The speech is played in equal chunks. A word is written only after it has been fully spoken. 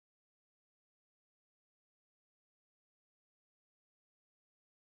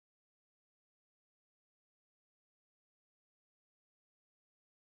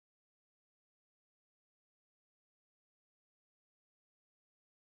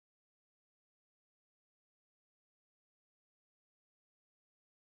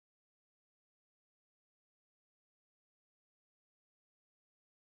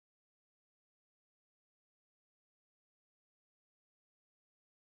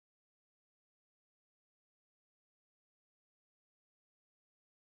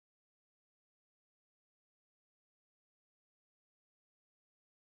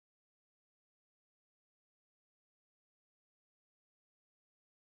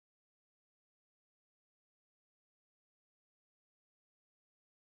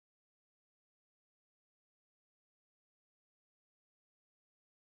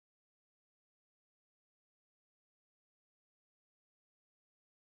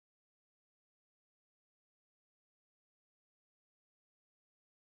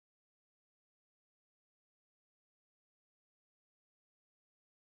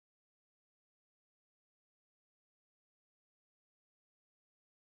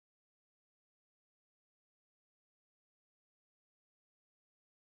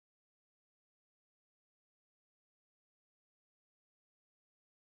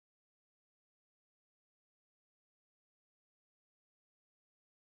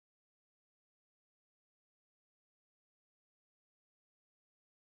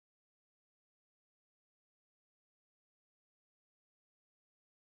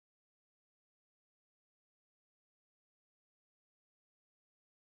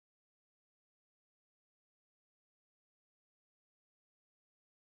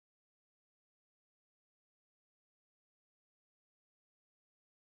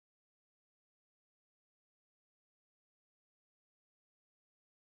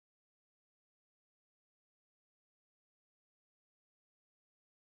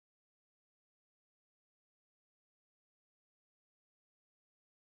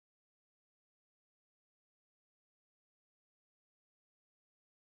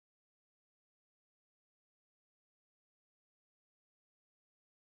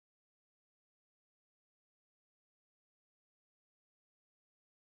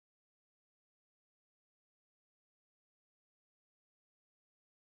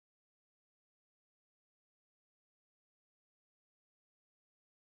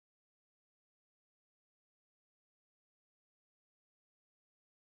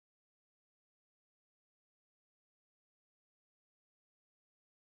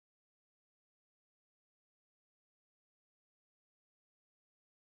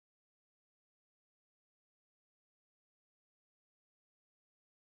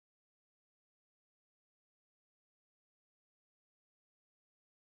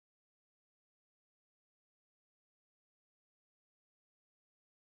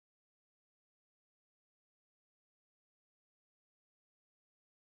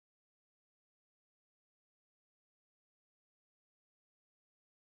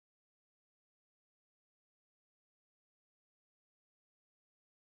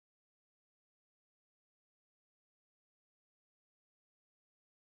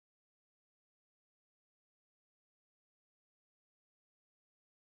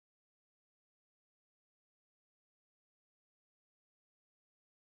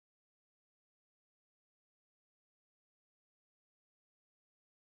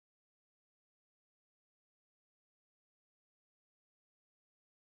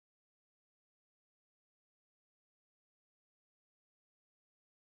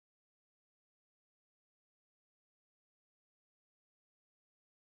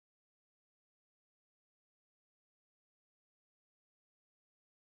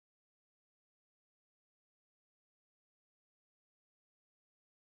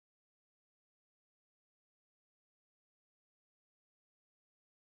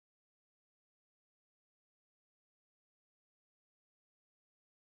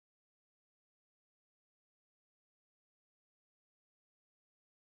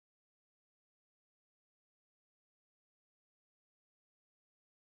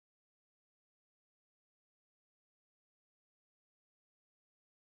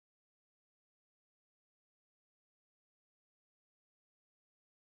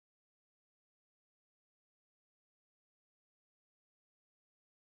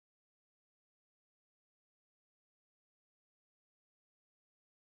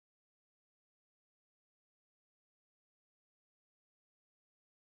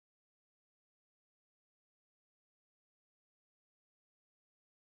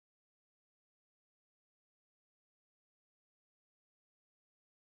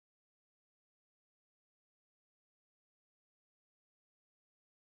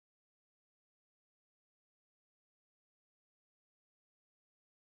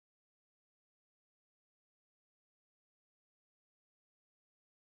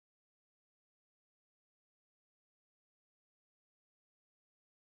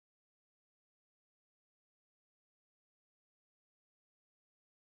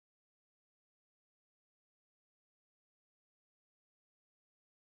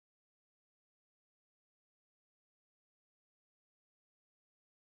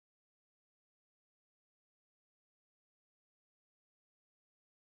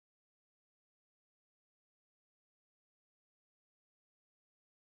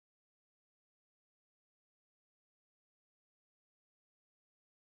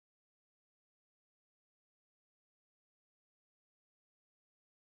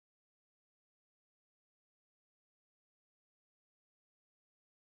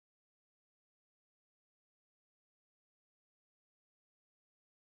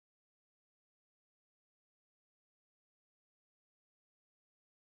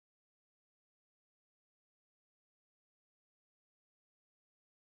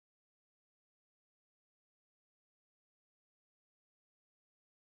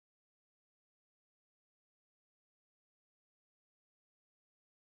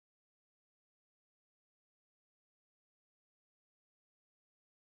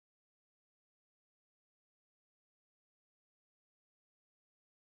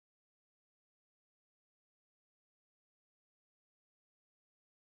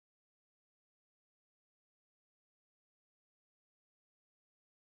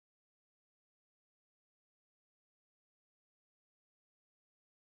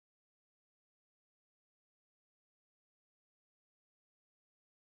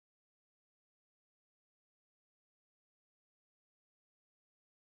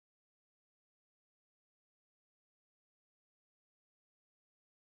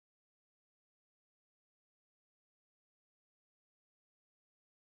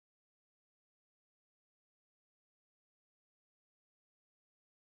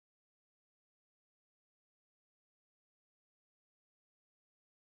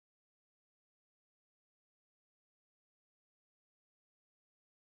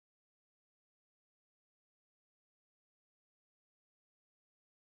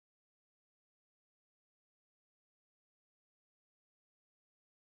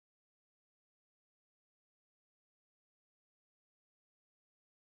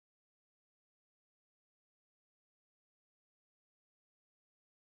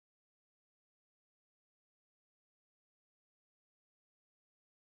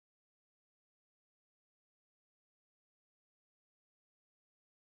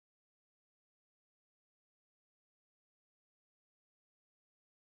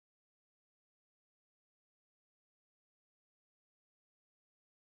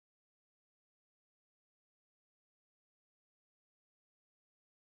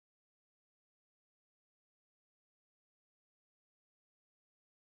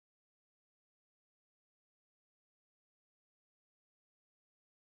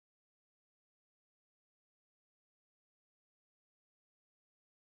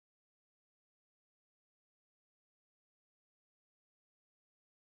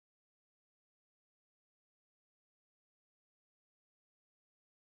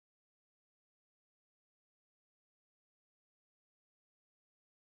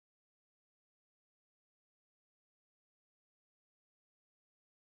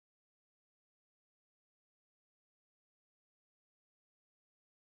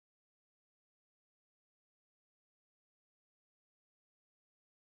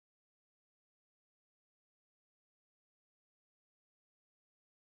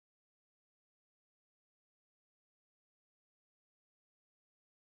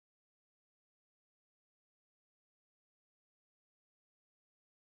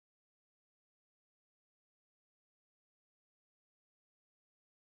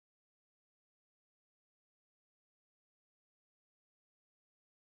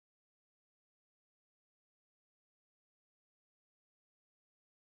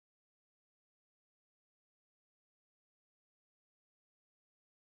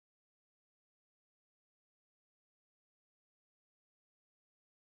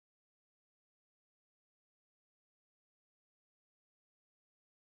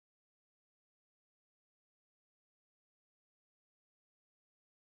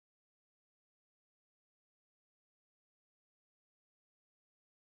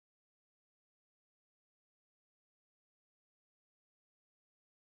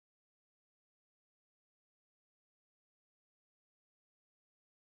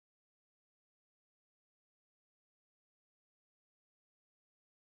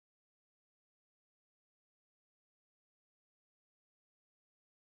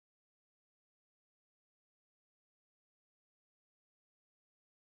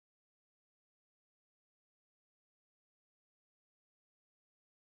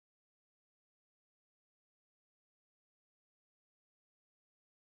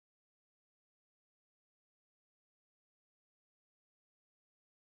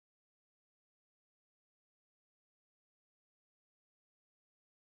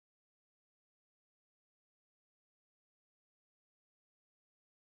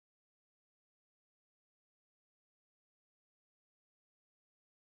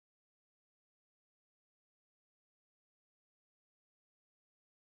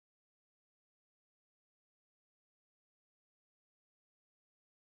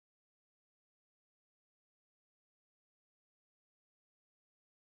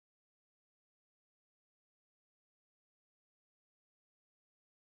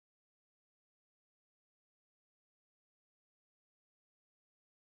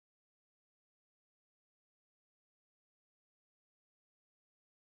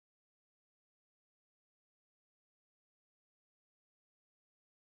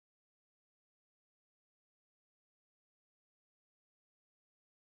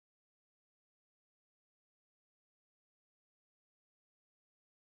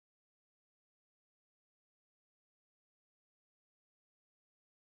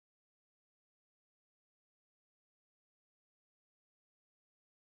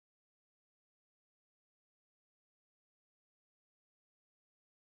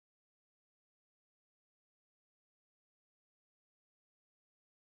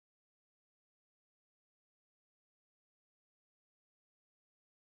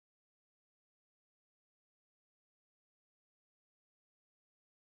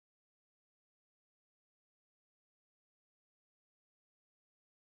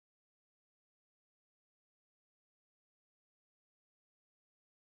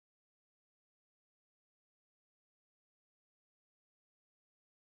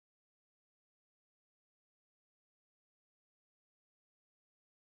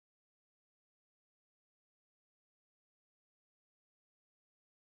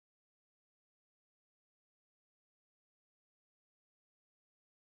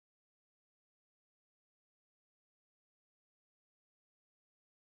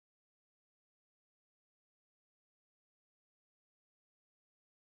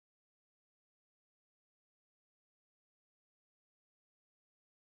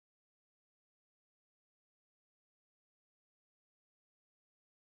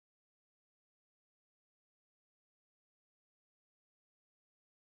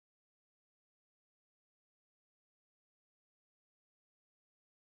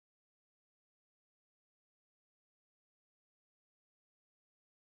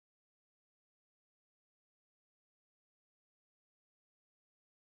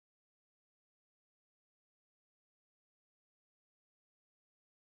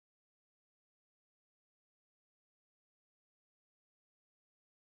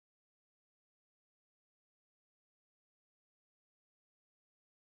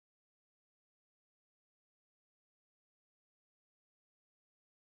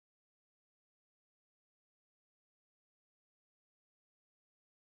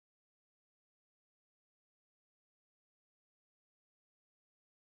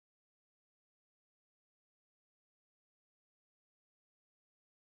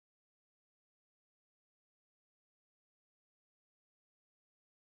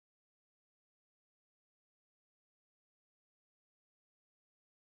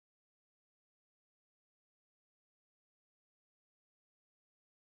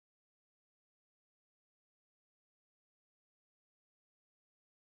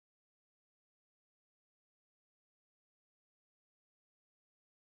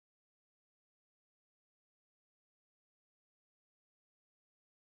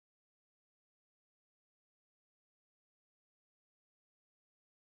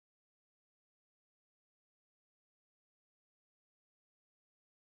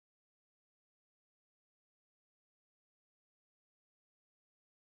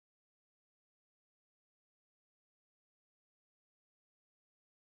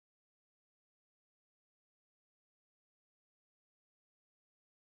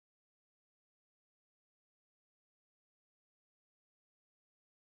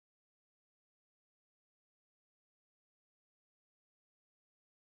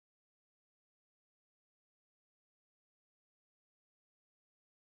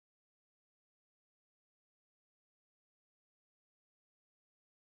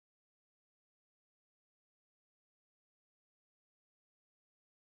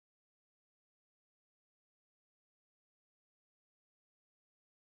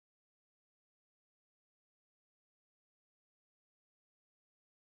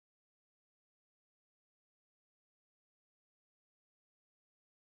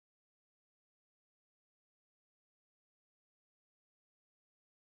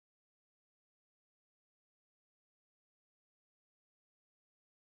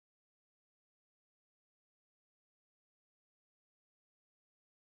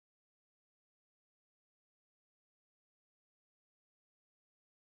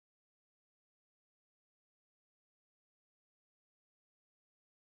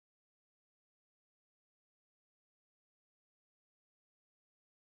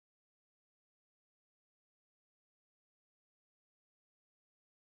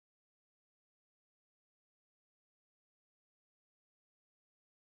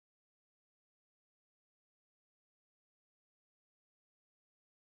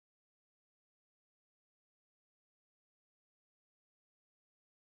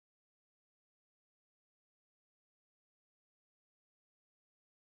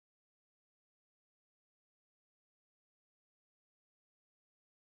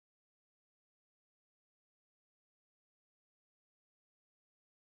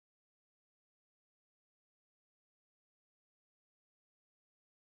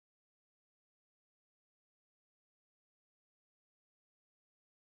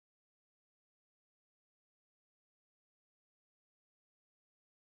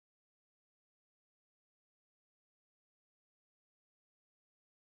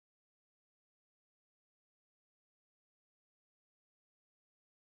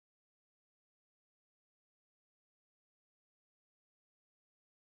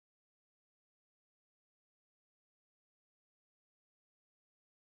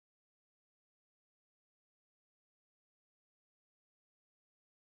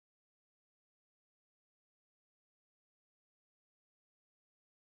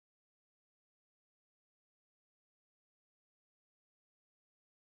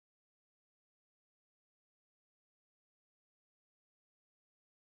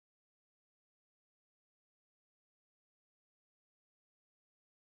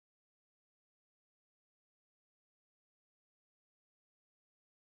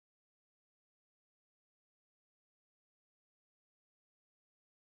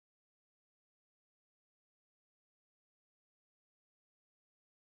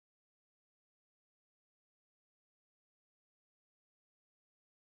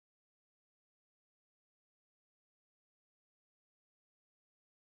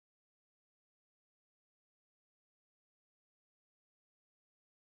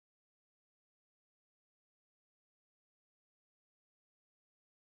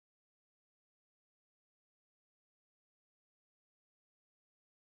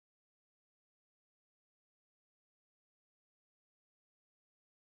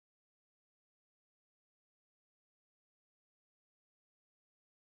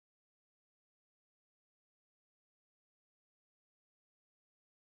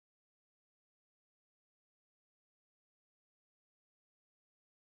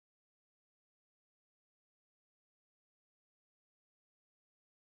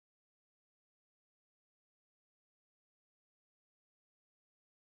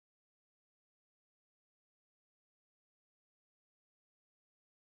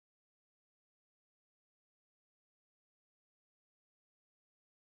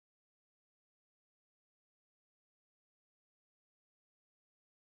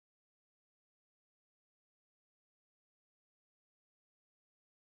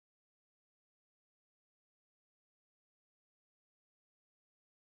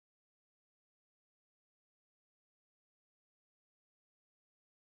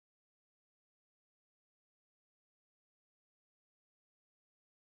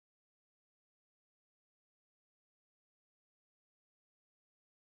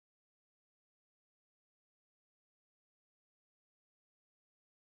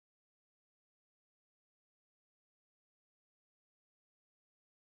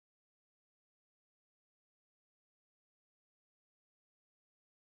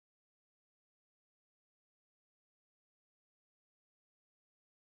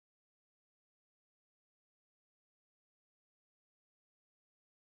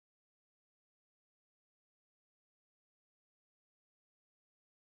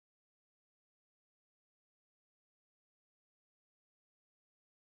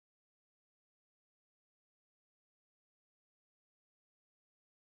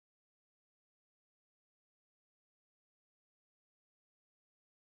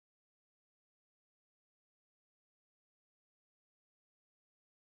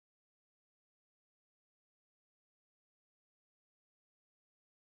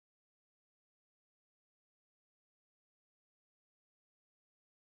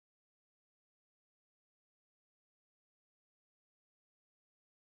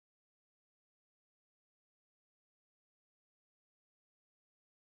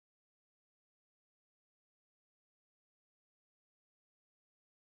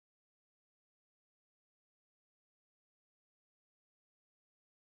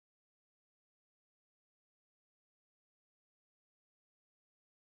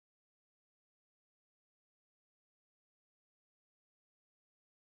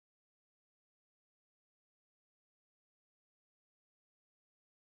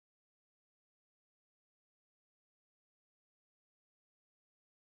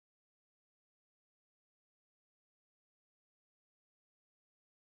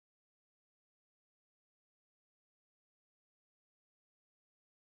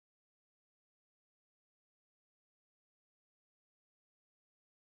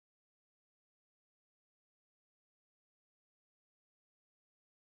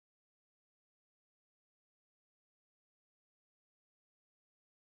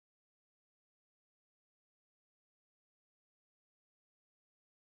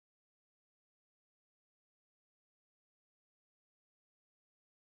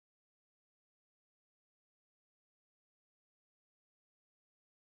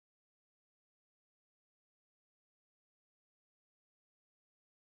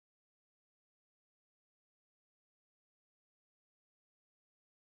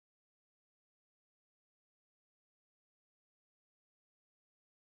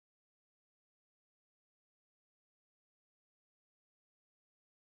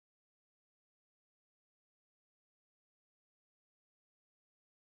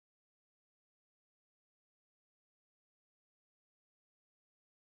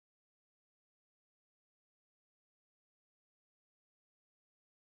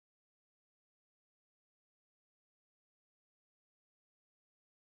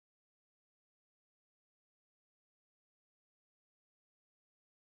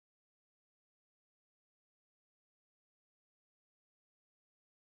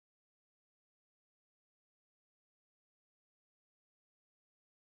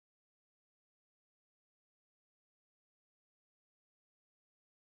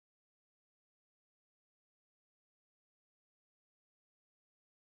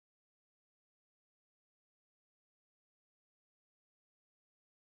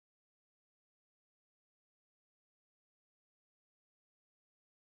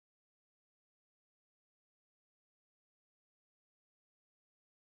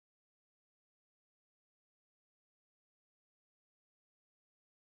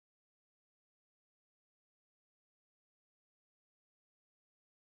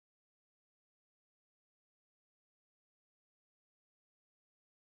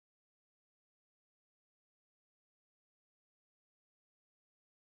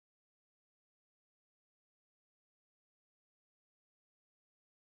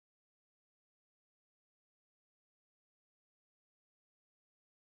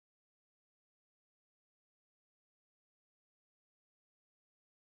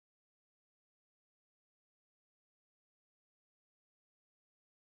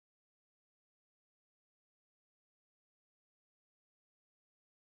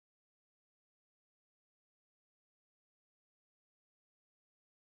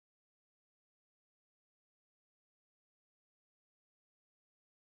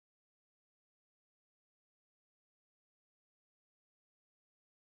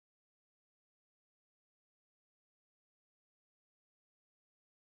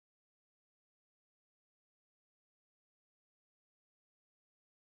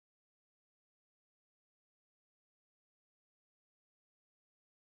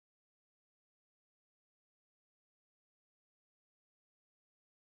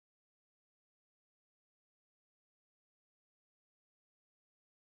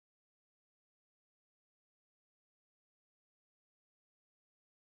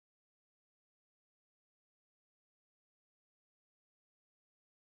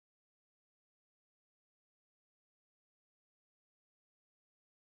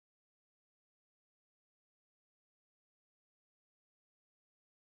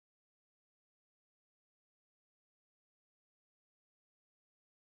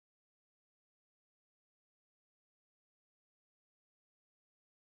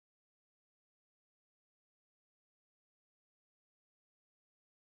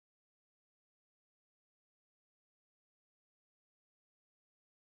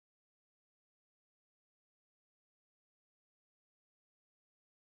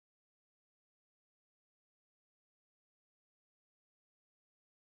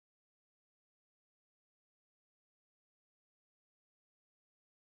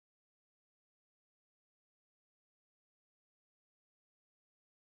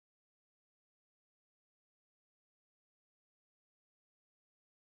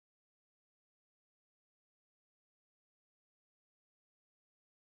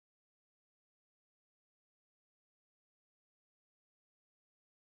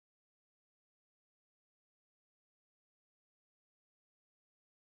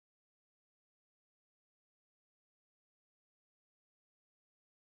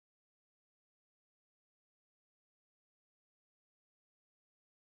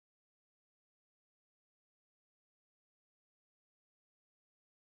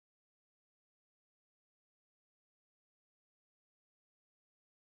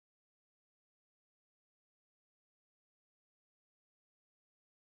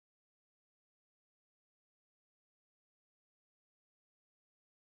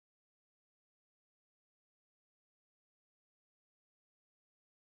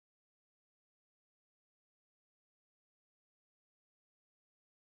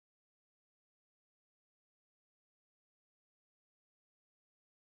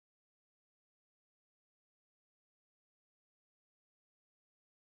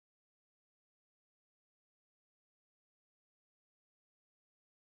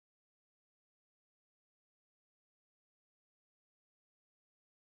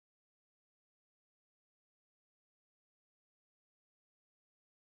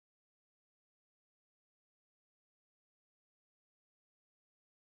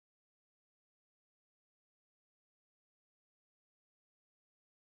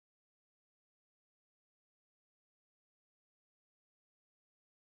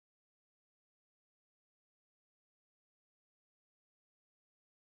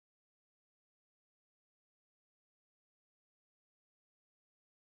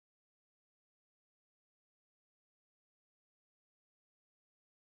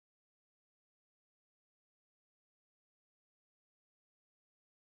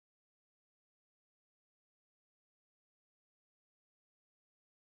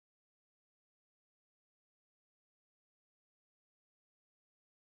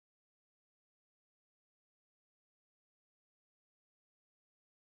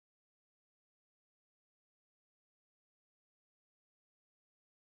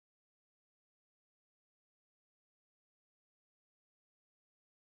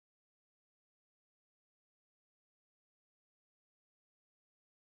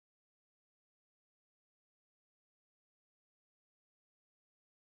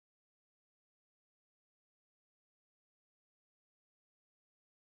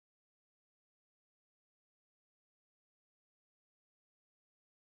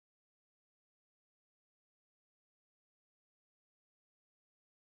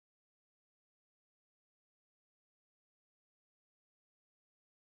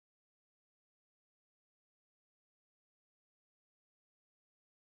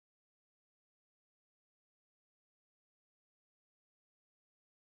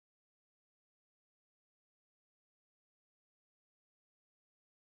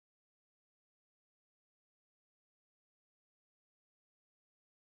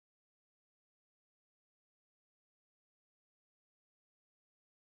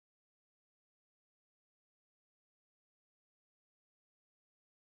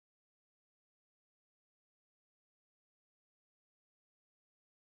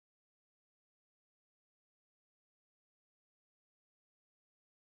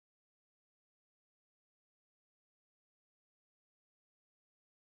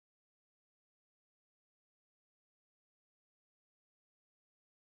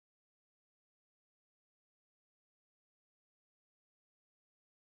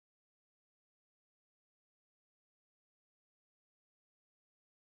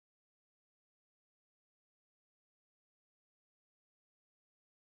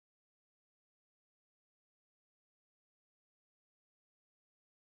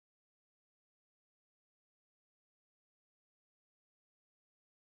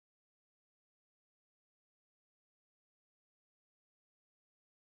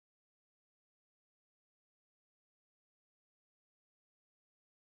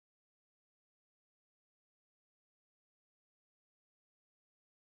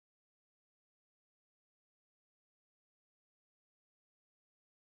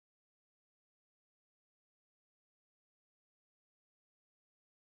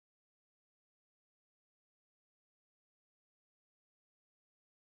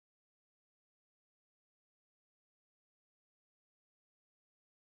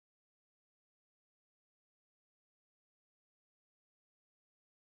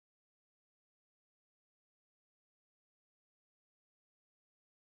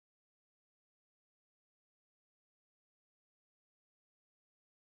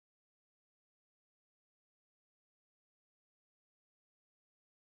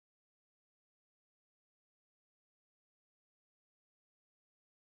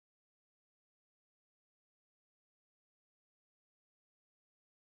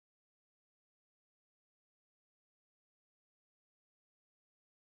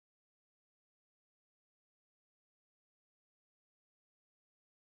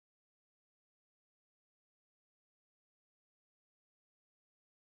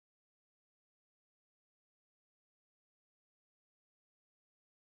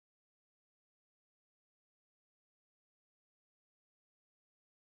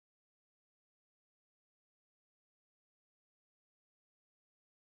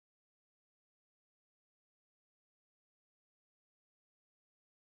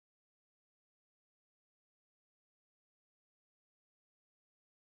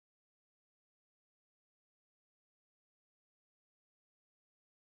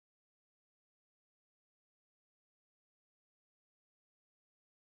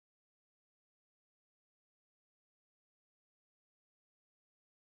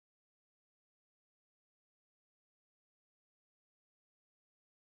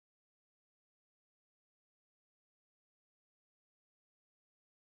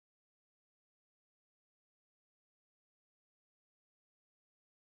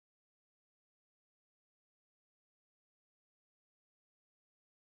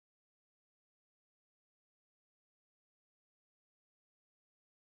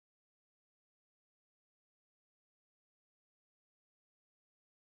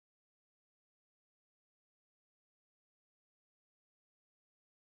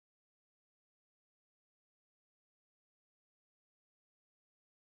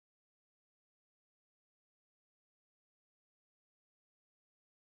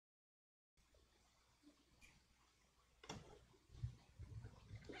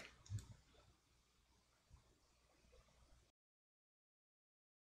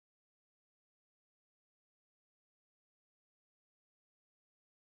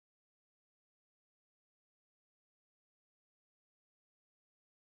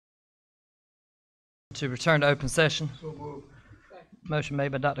To return to open session. Motion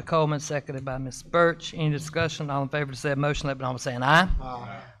made by Dr. Coleman, seconded by Ms. Birch. Any discussion? All in favor to say a motion, let me know by saying aye.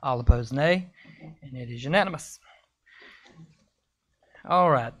 Aye. All opposed, nay. And it is unanimous. All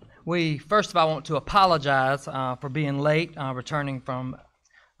right. We, first of all, want to apologize for being late, returning from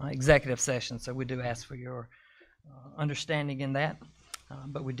executive session. So we do ask for your understanding in that.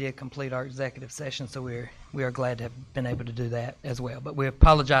 But we did complete our executive session, so we are glad to have been able to do that as well. But we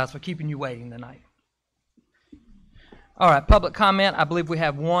apologize for keeping you waiting tonight. All right, public comment. I believe we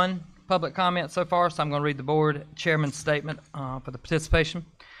have one public comment so far, so I'm going to read the board chairman's statement for the participation.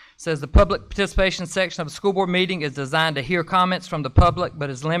 It says the public participation section of a school board meeting is designed to hear comments from the public,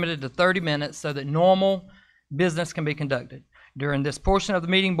 but is limited to 30 minutes so that normal business can be conducted. During this portion of the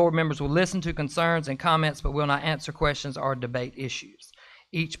meeting, board members will listen to concerns and comments, but will not answer questions or debate issues.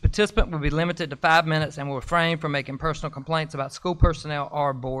 Each participant will be limited to 5 minutes and will refrain from making personal complaints about school personnel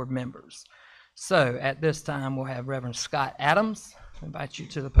or board members. So at this time, we'll have Reverend Scott Adams. I invite you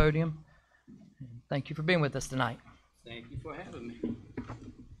to the podium. Thank you for being with us tonight. Thank you for having me.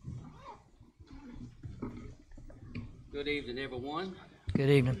 Good evening, everyone. Good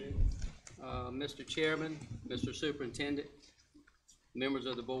evening. Mr. Chairman, Mr. Superintendent, members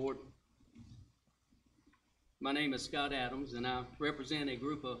of the board. My name is Scott Adams, and I represent a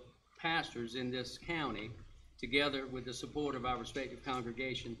group of pastors in this county, together with the support of our respective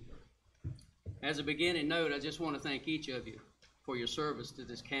congregation. As a beginning note, I just want to thank each of you for your service to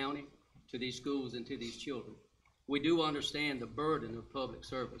this county, to these schools, and to these children. We do understand the burden of public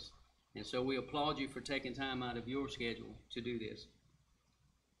service, and so we applaud you for taking time out of your schedule to do this.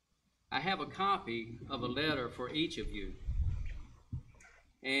 I have a copy of a letter for each of you,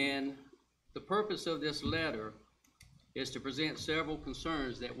 and the purpose of this letter is to present several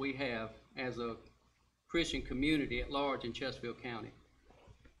concerns that we have as a Christian community at large in Chesterfield County.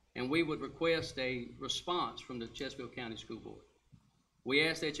 And we would request a response from the Chesterfield County School Board. We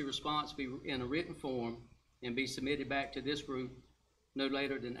ask that your response be in a written form and be submitted back to this group no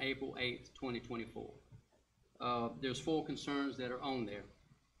later than April 8th, 2024. There's 4 concerns that are on there.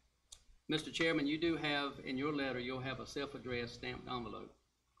 Mr. Chairman, you do have, in your letter, you'll have a self-addressed stamped envelope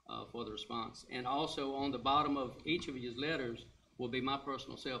for the response. And also on the bottom of each of your letters will be my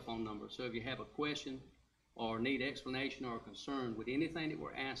personal cell phone number. So if you have a question or need explanation or concern with anything that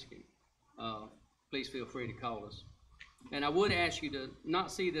we're asking, please feel free to call us. And I would ask you to not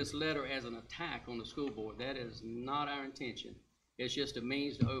see this letter as an attack on the school board. That is not our intention. It's just a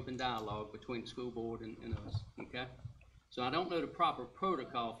means to open dialogue between the school board and us, okay? So I don't know the proper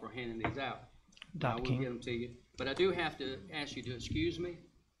protocol for handing these out. I will get them to you. But I do have to ask you to excuse me.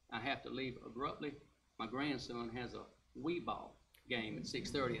 I have to leave abruptly. My grandson has a Wii ball game at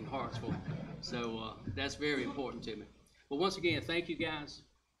 6:30 in Hartsville, so that's very important to me. But once again, thank you guys,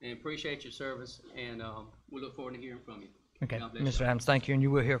 and appreciate your service, and we look forward to hearing from you. Okay, Mr. Adams, thank you, and you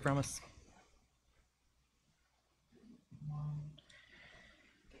will hear from us.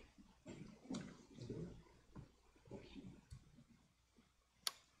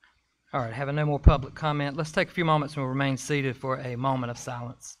 All right, having no more public comment, let's take a few moments and we'll remain seated for a moment of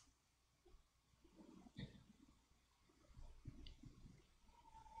silence.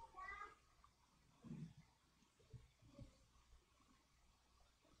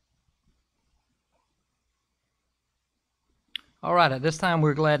 All right, at this time,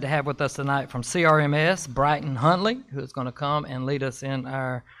 we're glad to have with us tonight from CRMS, Brighton Huntley, who is going to come and lead us in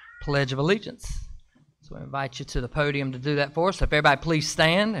our Pledge of Allegiance. So I invite you to the podium to do that for us. So if everybody please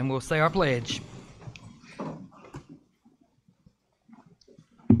stand, and we'll say our pledge.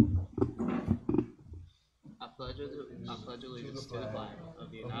 I pledge allegiance to the flag of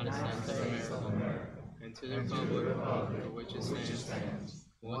the United States of America and to the republic for which it stands,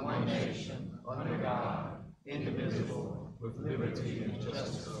 one nation, under God, indivisible, with liberty and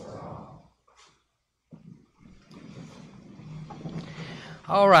justice for all.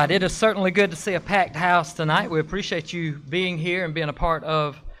 All right, it is certainly good to see a packed house tonight. We appreciate you being here and being a part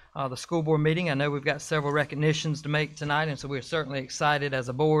of the school board meeting. I know we've got several recognitions to make tonight, and so we're certainly excited as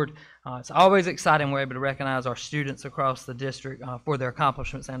a board. It's always exciting when we're able to recognize our students across the district for their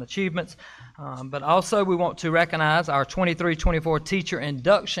accomplishments and achievements. But also we want to recognize our 23-24 teacher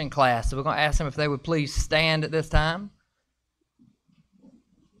induction class. So we're going to ask them if they would please stand at this time.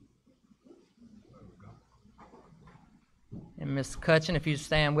 And Ms. Cutchin, if you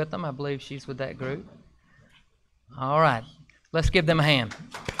stand with them, I believe she's with that group. All right, let's give them a hand.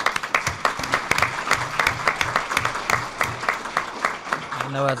 I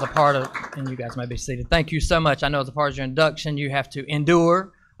know as a part of, and you guys may be seated. Thank you so much. I know as a part of your induction, you have to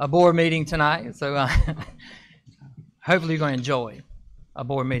endure a board meeting tonight, so hopefully you're going to enjoy. a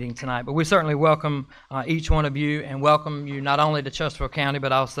board meeting tonight. But we certainly welcome each one of you, and welcome you not only to Chesterfield County,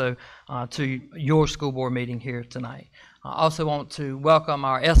 but also to your school board meeting here tonight. I also want to welcome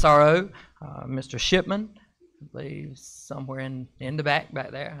our SRO, Mr. Shipman, I believe somewhere in the back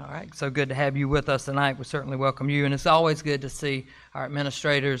there. All right, so good to have you with us tonight. We certainly welcome you, and it's always good to see our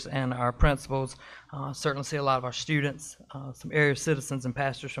administrators and our principals. Certainly see a lot of our students, some area citizens and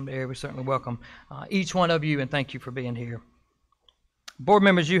pastors from the area. We certainly welcome each one of you, and thank you for being here. Board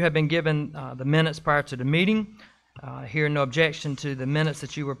members, you have been given the minutes prior to the meeting. Hearing no objection to the minutes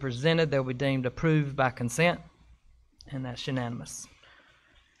that you were presented, they'll be deemed approved by consent, and that's unanimous.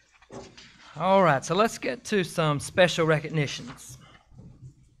 All right, so let's get to some special recognitions.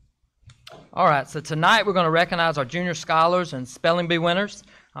 All right, so tonight we're going to recognize our junior scholars and spelling bee winners.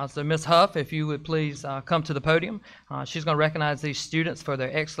 So Ms. Huff, if you would please come to the podium. She's going to recognize these students for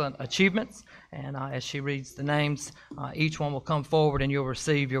their excellent achievements. And as she reads the names, each one will come forward and you'll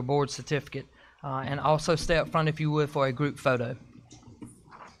receive your board certificate. And also stay up front if you would for a group photo.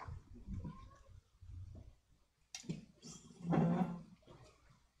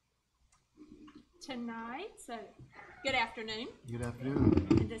 Tonight, so good afternoon. Good afternoon.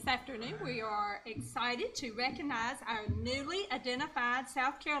 And this afternoon we are excited to recognize our newly identified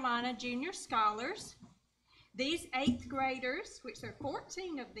South Carolina junior scholars. These 8th graders, which there are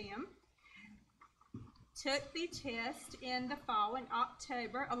 14 of them, took the test in the fall in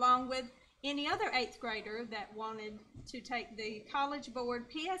October, along with any other 8th grader that wanted to take the College Board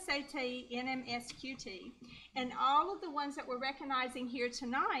PSAT NMSQT. And all of the ones that we're recognizing here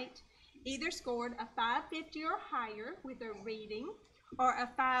tonight either scored a 550 or higher with their reading, or a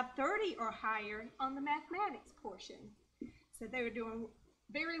 530 or higher on the mathematics portion. So they were doing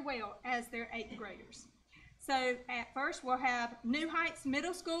very well as their 8th graders. So at first we'll have New Heights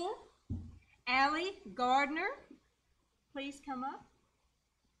Middle School, Allie Gardner. Please come up.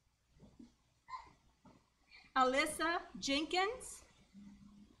 Alyssa Jenkins.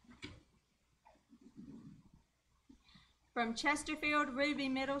 From Chesterfield Ruby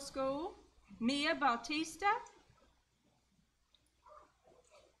Middle School, Mia Bautista.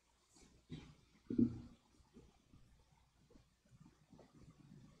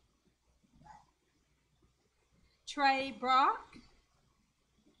 Trey Brock.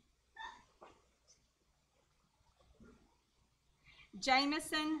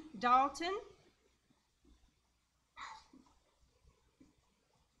 Jameson Dalton.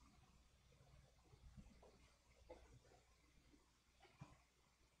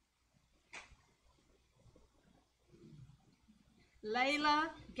 Layla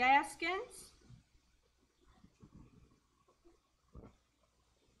Gaskins.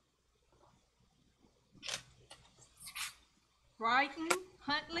 Brighton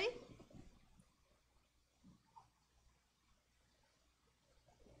Huntley.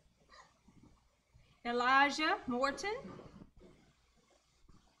 Elijah Morton.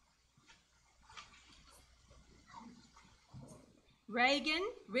 Reagan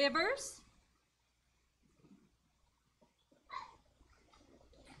Rivers.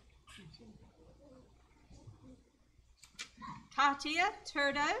 Katia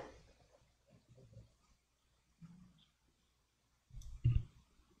Turdo.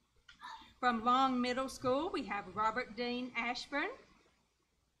 From Long Middle School, we have Robert Dean Ashburn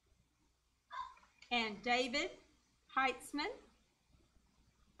and David Heitzman.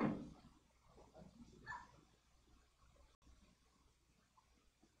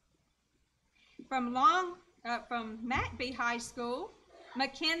 From Macby High School,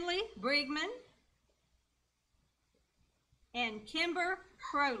 McKinley Brigman and Kimber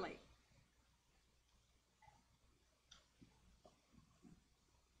Crowley.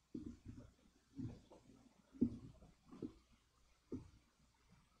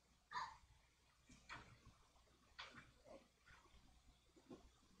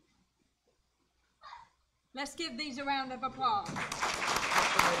 Let's give these a round of applause.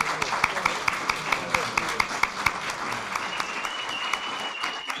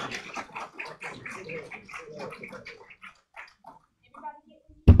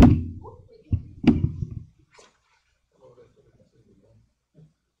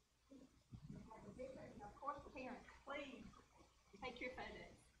 Of course, parents, please take your photos.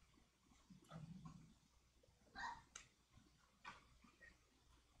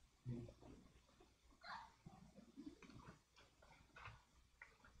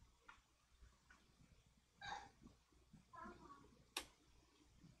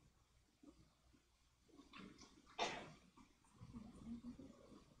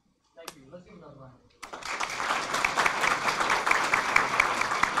 Thank you. Let's give another round.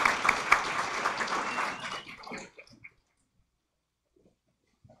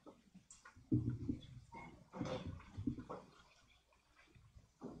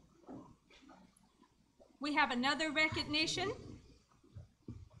 we have another recognition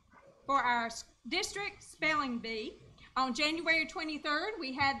for our district spelling bee. On January 23rd,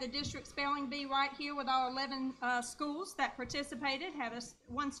 we had the district spelling bee right here with all 11 schools that participated, had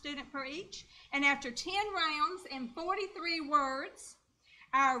one student per each. And after 10 rounds and 43 words,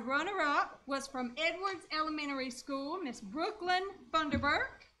 our runner-up was from Edwards Elementary School, Miss Brooklyn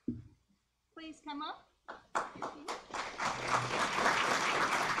Funderburk. Please come up.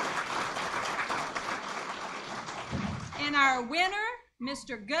 And our winner,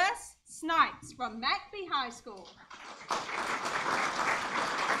 Mr. Gus Snipes from Macby High School.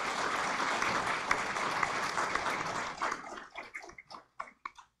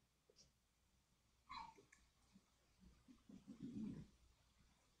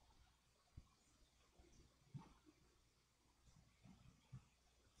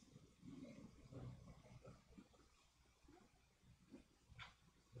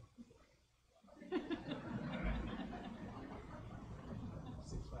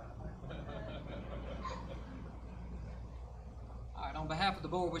 On behalf of the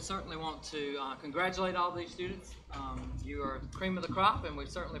board, we certainly want to congratulate all these students. You are the cream of the crop, and we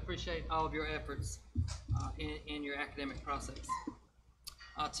certainly appreciate all of your efforts in your academic process.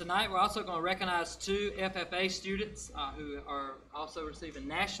 Tonight, we're also going to recognize 2 FFA students who are also receiving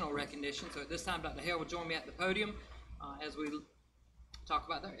national recognition. So at this time, Dr. Hale will join me at the podium as we talk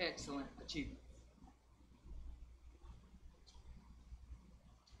about their excellent achievements.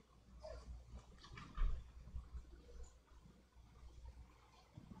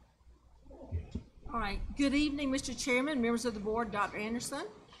 All right, good evening, Mr. Chairman, members of the board, Dr. Anderson.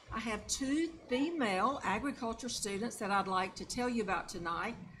 I have 2 female agriculture students that I'd like to tell you about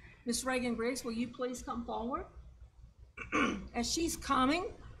tonight. Miss Reagan Griggs, will you please come forward? As she's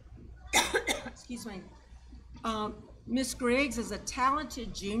coming, excuse me, Miss Griggs is a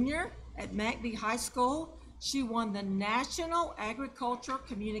talented junior at Macby High School. She won the National Agriculture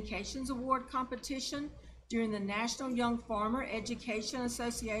Communications Award competition during the National Young Farmer Education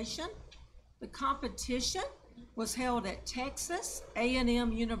Association. The competition was held at Texas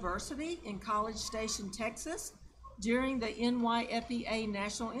A&M University in College Station, Texas, during the NYFEA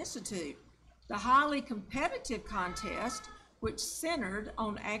National Institute. The highly competitive contest, which centered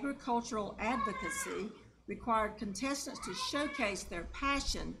on agricultural advocacy, required contestants to showcase their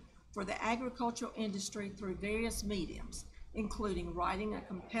passion for the agricultural industry through various mediums, including writing a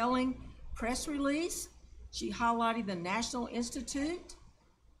compelling press release. She highlighted the National Institute,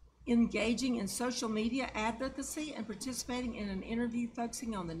 engaging in social media advocacy, and participating in an interview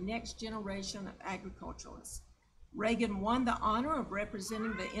focusing on the next generation of agriculturalists. Reagan won the honor of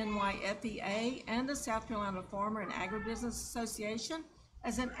representing the NYFEA and the South Carolina Farmer and Agribusiness Association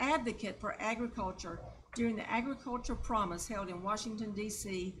as an advocate for agriculture during the Agriculture Promise held in Washington,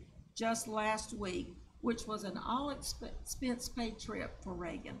 D.C. just last week, which was an all-expense-paid trip for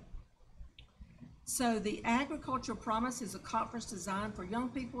Reagan. So the Agriculture Promise is a conference designed for young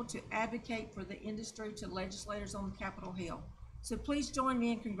people to advocate for the industry to legislators on Capitol Hill. So please join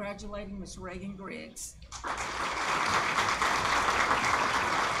me in congratulating Ms. Reagan Griggs. Okay.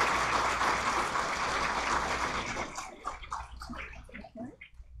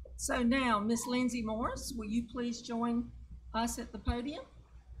 So now, Ms. Lindsay Morris, will you please join us at the podium?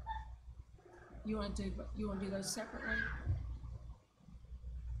 You want to do those separately?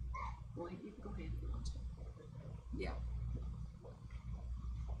 Go ahead. Yeah.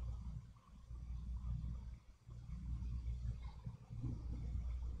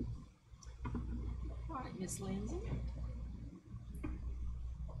 All right, Miss Lindsay.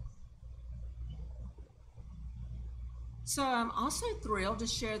 So I'm also thrilled to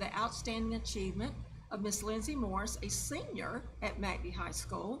share the outstanding achievement of Miss Lindsay Morris, a senior at Macby High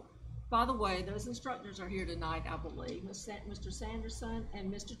School. By the way, those instructors are here tonight, I believe, Mr. Sanderson and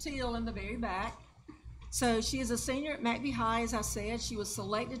Mr. Teal in the very back. So she is a senior at Macby High, as I said. She was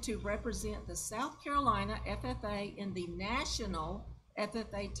selected to represent the South Carolina FFA in the National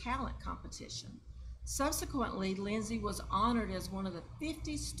FFA Talent Competition. Subsequently, Lindsay was honored as one of the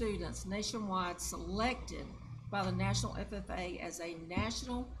 50 students nationwide selected by the National FFA as a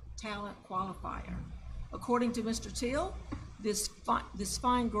National Talent Qualifier. According to Mr. Teal, this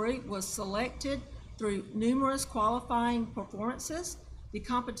fine group was selected through numerous qualifying performances. The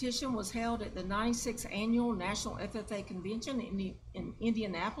competition was held at the 96th Annual National FFA Convention in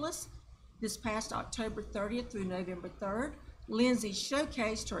Indianapolis this past October 30th through November 3rd. Lindsay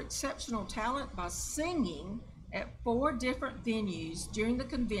showcased her exceptional talent by singing at 4 different venues during the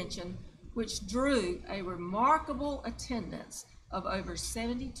convention, which drew a remarkable attendance of over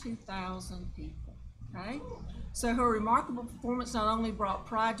 72,000 people. Okay? So her remarkable performance not only brought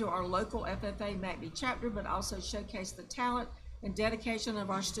pride to our local FFA MACD chapter, but also showcased the talent and dedication of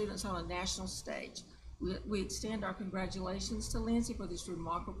our students on a national stage. We extend our congratulations to Lindsay for these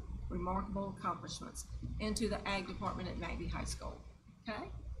remarkable accomplishments, and to the Ag Department at MACD High School. Okay?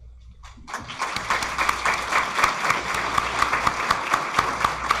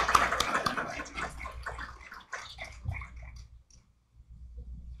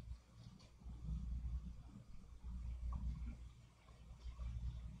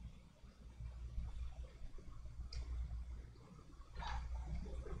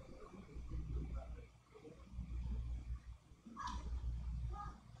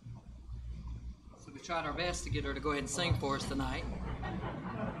 So we tried our best to get her to go ahead and sing for us tonight.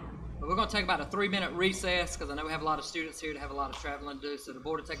 But we're going to take about a 3-minute recess because I know we have a lot of students here that have a lot of traveling to do. So the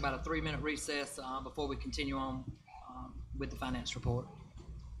board will take about a 3-minute recess before we continue on with the finance report.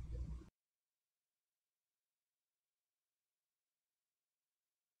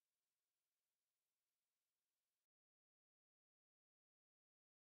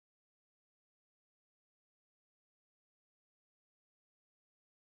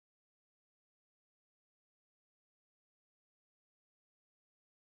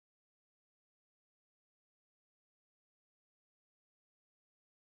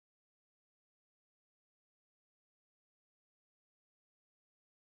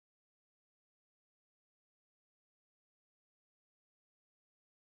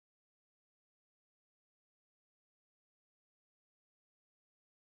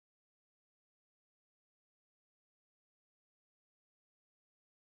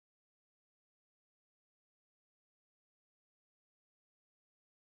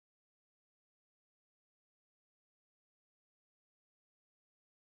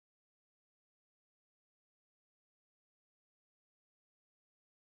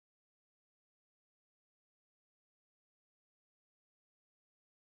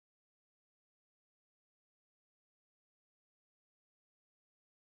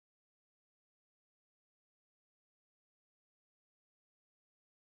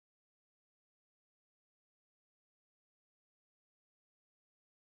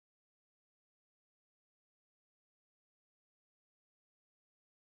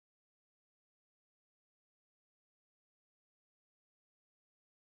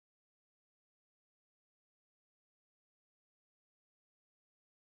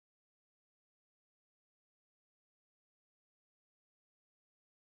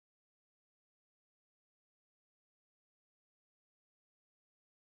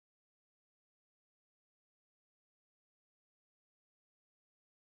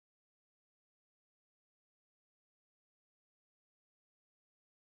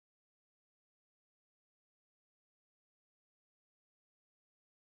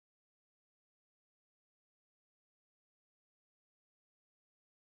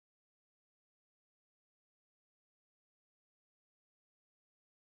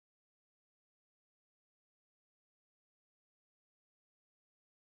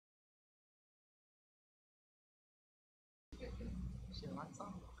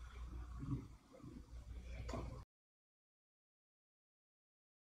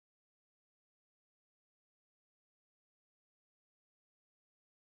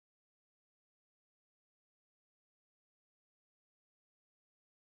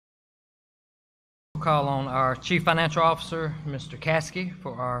 Call on our Chief Financial Officer, Mr. Caskey,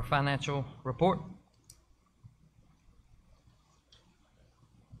 for our financial report.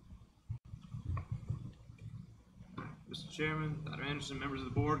 Mr. Chairman, Dr. Anderson, members of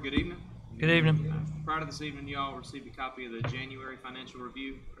the board, good evening. Good evening. Prior to this evening, y'all received a copy of the January financial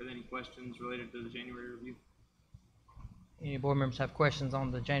review. Are there any questions related to the January review? Any board members have questions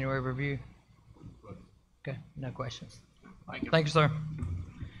on the January review? Okay, no questions. Thank you. Thank you, sir.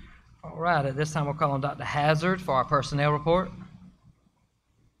 All right, at this time, we'll call on Dr. Hazard for our personnel report.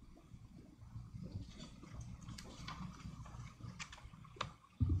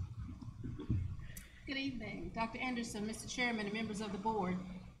 Good evening, Dr. Anderson, Mr. Chairman, and members of the board.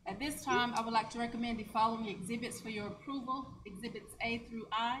 At this time, I would like to recommend the following exhibits for your approval, exhibits A through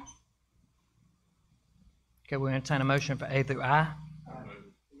I. Okay, we'll entertain a motion for A through I.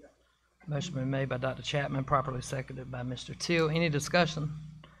 Motion been made by Dr. Chapman, properly seconded by Mr. Till. Any discussion?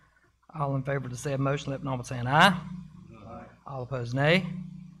 All in favor of the said motion, let know by saying aye. Aye. All opposed, nay.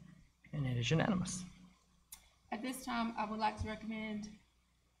 And it is unanimous. At this time, I would like to recommend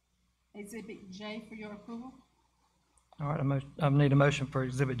exhibit J for your approval. All right, I need a motion for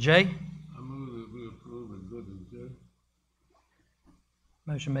Exhibit J. I move that we approve Exhibit J.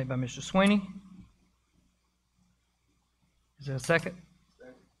 Motion made by Mr. Sweeney. Is there a second?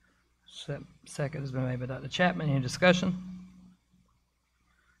 Second has been made by Dr. Chapman. Any discussion?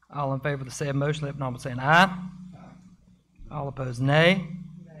 All in favor of the said motion, let it be known by saying aye. All opposed, nay.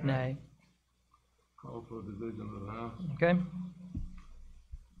 Nay. Call for division of the House. Okay.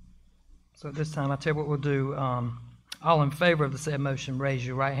 So at this time, I tell you what we'll do. All in favor of the said motion, raise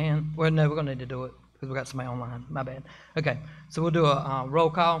your right hand. Well, no, we're gonna need to do it because we got somebody online. My bad. Okay, so we'll do a roll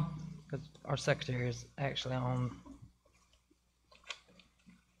call because our secretary is actually on.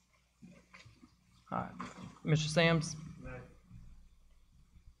 All right, Mr. Sims.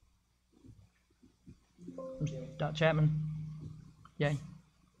 Dr. Chapman. Yay.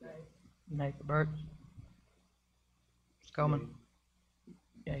 Nay for Burt. Mr. Coleman.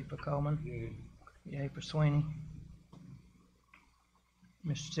 Yay for Coleman. Yay for Sweeney.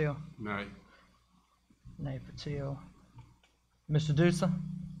 Mr. Till. Nay. Nay for Till. Mr. Dusa.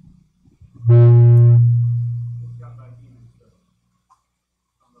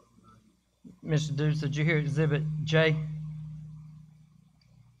 Mr. Dusa, did you hear Exhibit J?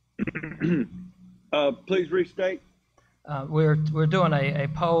 Please restate. We're doing a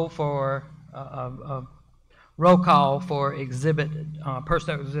poll for a roll call for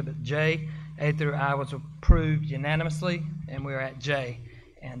personnel exhibit J. A through I was approved unanimously, and we're at J.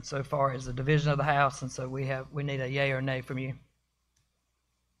 And so far as the division of the House, and so we need a yay or nay from you.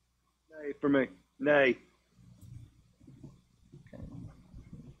 Nay for me. Nay. Okay.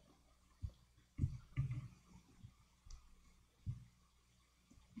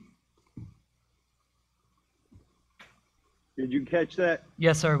 Did you catch that?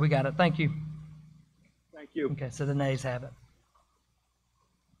 Yes, sir, we got it. Thank you. Thank you. Okay, so the nays have it.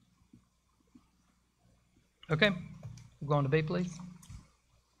 Okay, we're going to B, please.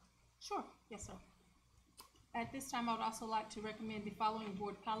 Sure, yes, sir. At this time, I would also like to recommend the following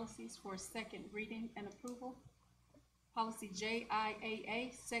board policies for second reading and approval. Policy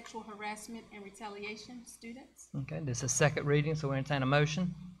JIAA, sexual harassment and retaliation, students. Okay, this is second reading, so we entertain a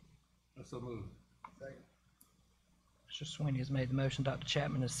motion. So moved. Mr. Sweeney has made the motion. Dr.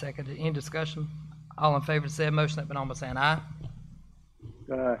 Chapman has seconded. Any discussion? All in favor of said motion, let it be known by saying aye.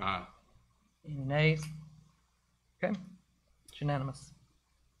 Aye. Any nays? Okay, it's unanimous.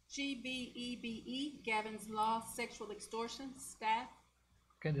 GBEBE, Gavin's Law, sexual extortion, staff.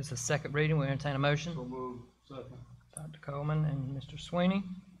 Okay, this is second reading. We entertain a motion. So moved. Second. Dr. Coleman and Mr. Sweeney.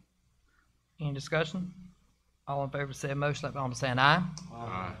 Any discussion? All in favor of said motion, let it be known by saying aye.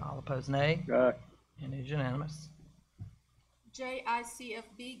 Aye. All opposed, nay. Aye. And it is unanimous.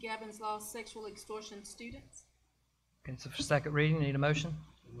 JICFB, Gavin's Law, sexual extortion, students. Okay, so for second reading, need a motion?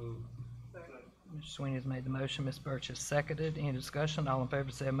 So moved. Mr. Sweeney has made the motion. Ms. Birch has seconded. Any discussion? All in favor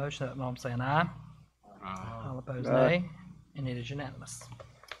of said motion, let it be known by saying aye. Aye. All opposed, Aye. nay. And it is unanimous.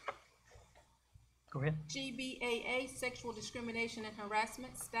 Go ahead. GBAA, sexual discrimination and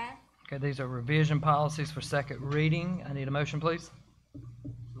harassment, staff. Okay, these are revision policies for second reading. I need a motion, please.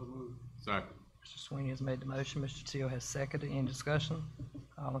 So moved. Second. Mr. Sweeney has made the motion. Mr. Teal has seconded. Any discussion?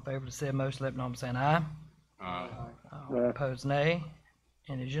 All in favor of the said motion, let it be known by saying aye. Aye. All opposed, nay.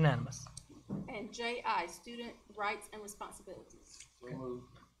 And it is unanimous. And JI, student rights and responsibilities. So moved.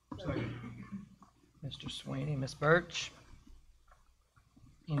 Second. Mr. Sweeney, Ms. Birch.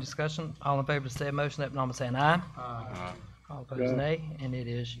 Any discussion? All in favor of the said motion, let it be known by saying aye. Aye. All opposed, nay. And it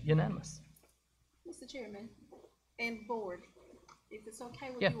is unanimous. Mr. Chairman and board, if it's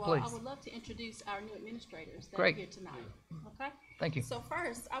okay with Yeah, you all, please. I would love to introduce our new administrators that Great. are here tonight. Okay? Thank you. So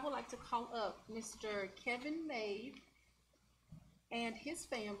first, I would like to call up Mr. Kevin Mabe and his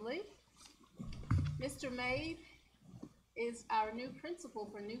family. Mr. Mabe is our new principal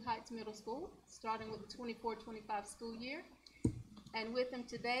for New Heights Middle School, starting with the 24-25 school year. And with him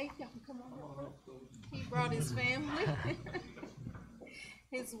today, y'all can come on over. He brought his family,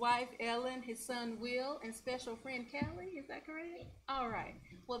 his wife Ellen, his son Will, and special friend Callie. Is that correct? All right.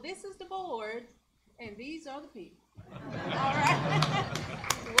 Well, this is the board, and these are the people. All right.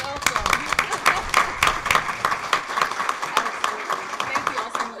 Welcome. Absolutely. Thank you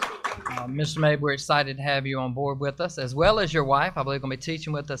all so much for coming. Mr. Mabe, we're excited to have you on board with us, as well as your wife. I believe going to be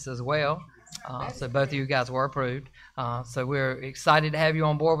teaching with us as well. So both of you guys were approved. So we're excited to have you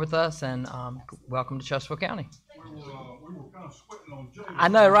on board with us, and welcome to Chesterfield County. We were kind of sweating on Jay. I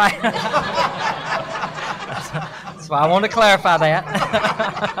know, right? That's why I want to clarify that.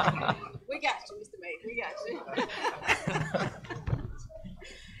 We got you, Mr. Mabe. We got you.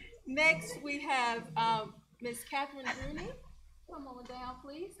 Next, we have Ms. Catherine Rooney. Come on down,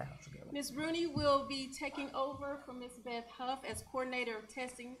 please. Ms. Rooney will be taking over from Ms. Beth Huff as Coordinator of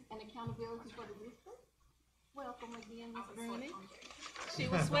Testing and Accountability for the district. Welcome again, Ms. Rooney. She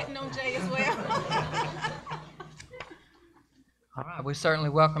was sweating on Jay as well. All right, we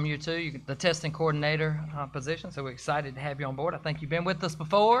certainly welcome you too. You get the testing coordinator position, so we're excited to have you on board. I think you've been with us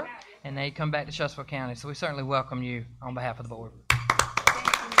before, and now you come back to Chesterfield County, so we certainly welcome you on behalf of the board.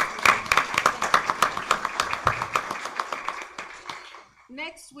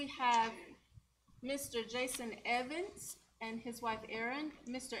 Next, we have Mr. Jason Evans and his wife Erin.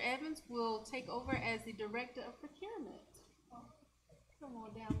 Mr. Evans will take over as the Director of Procurement. Come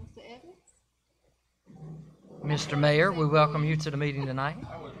on down, Mr. Evans. Mr. Mayor, we welcome you to the meeting tonight.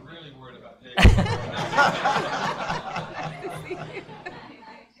 I was really worried about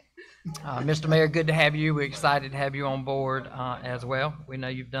that. Mr. Mayor, good to have you. We're excited to have you on board as well. We know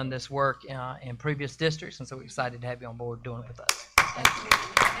you've done this work in previous districts, and so we're excited to have you on board doing it with us. Thank you.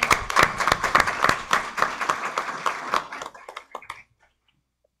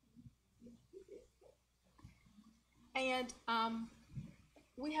 And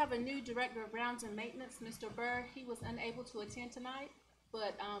we have a new Director of Grounds and Maintenance, Mr. Burr. He was unable to attend tonight,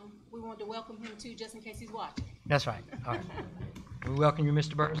 but we wanted to welcome him too, just in case he's watching. That's right. All right. We welcome you,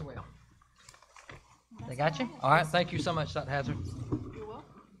 Mr. Burr, as well. They got you? All right. Thank you so much, Dr. Hazard. You're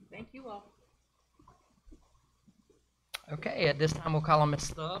welcome. Thank you all. Okay, at this time, we'll call on Ms.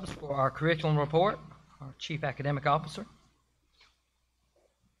 Stubbs for our curriculum report, our Chief Academic Officer.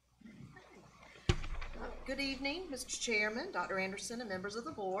 Good evening, Mr. Chairman, Dr. Anderson, and members of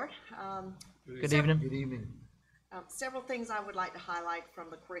the board. Good evening. Good evening. Several things I would like to highlight from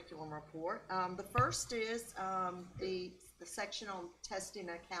the curriculum report. The first is the section on testing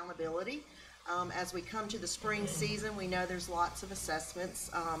and accountability. As we come to the spring season, we know there's lots of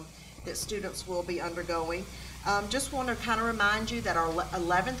assessments that students will be undergoing. Just want to kind of remind you that our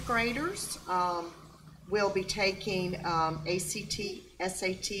 11th graders will be taking ACT,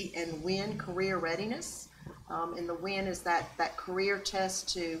 SAT, and WIN career readiness. And the WIN is that career test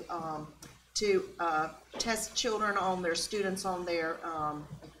to test children on their students on their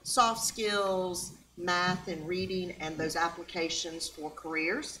soft skills, math and reading, and those applications for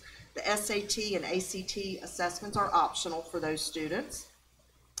careers. The SAT and ACT assessments are optional for those students.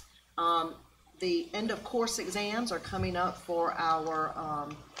 The end of course exams are coming up for our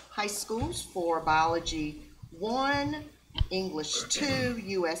high schools for Biology 1, English 2,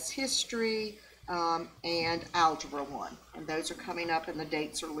 U.S. History, and Algebra 1. And those are coming up and the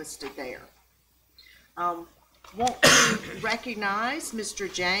dates are listed there. Want to recognize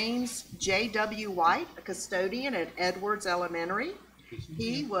Mr. James J.W. White, a custodian at Edwards Elementary.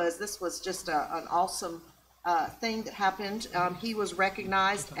 This was just an awesome thing that happened. He was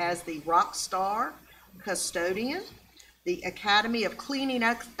recognized as the Rock Star Custodian. The Academy of Cleaning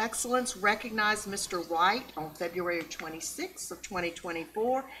Excellence recognized Mr. White on February 26th of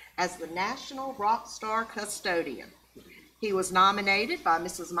 2024 as the National Rock Star Custodian. He was nominated by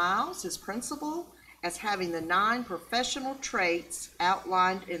Mrs. Miles, his principal, as having the 9 professional traits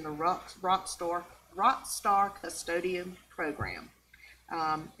outlined in the Rock Star Custodian program.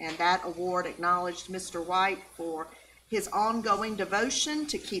 And that award acknowledged Mr. White for his ongoing devotion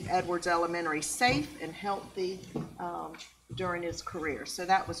to keep Edwards Elementary safe and healthy during his career. So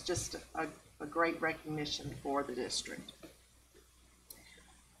that was just a great recognition for the district.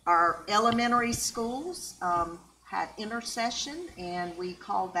 Our elementary schools had intercession, and we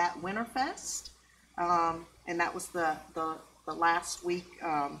called that Winterfest. And that was the last week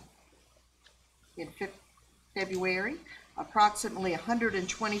in February. Approximately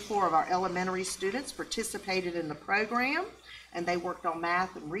 124 of our elementary students participated in the program, and they worked on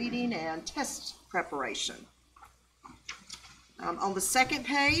math and reading and test preparation. On the second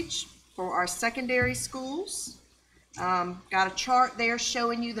page, for our secondary schools, got a chart there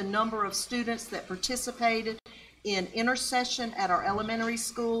showing you the number of students that participated in intercession at our elementary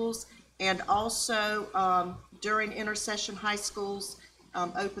schools, and also during intercession high schools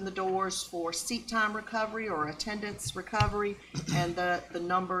open the doors for seat time recovery or attendance recovery, and the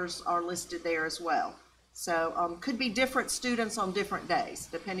numbers are listed there as well. So could be different students on different days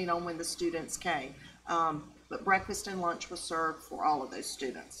depending on when the students came, but breakfast and lunch was served for all of those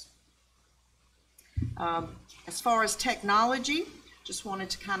students. As far as technology, just wanted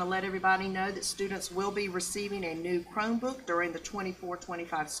to kind of let everybody know that students will be receiving a new Chromebook during the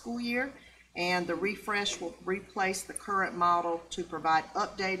 24-25 school year, and the refresh will replace the current model to provide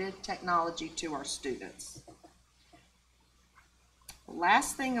updated technology to our students. The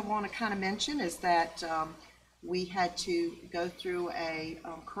last thing I want to kind of mention is that we had to go through a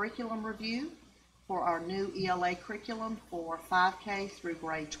curriculum review for our new ELA curriculum for 5K through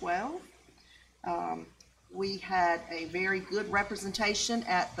grade 12. We had a very good representation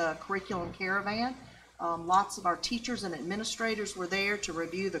at the curriculum caravan. Lots of our teachers and administrators were there to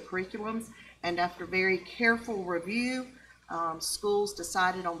review the curriculums, and after very careful review, schools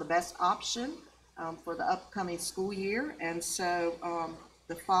decided on the best option for the upcoming school year, and so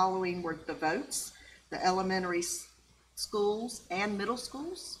the following were the votes. The elementary schools and middle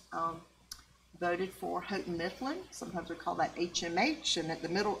schools voted for Houghton Mifflin. Sometimes we call that HMH, and at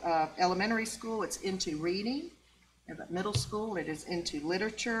the elementary school, it's into reading. And at middle school, it is into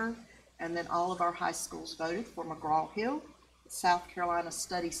literature. And then all of our high schools voted for McGraw-Hill, South Carolina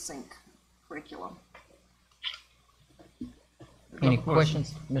Study Sync curriculum. Any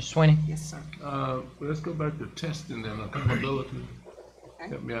questions? Mr. Sweeney? Yes, sir. Let's go back to testing and accountability. Okay.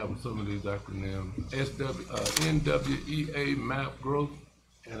 Help me out with some of these acronyms. NWEA MAP growth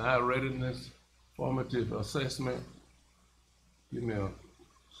and eye readiness formative assessment. Give me a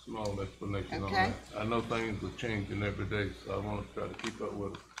small explanation on Okay. that. I know things are changing every day, so I want to try to keep up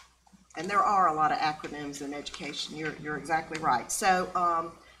with it. And there are a lot of acronyms in education. You're exactly right. So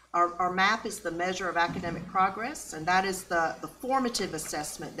our MAP is the measure of academic progress, and that is the formative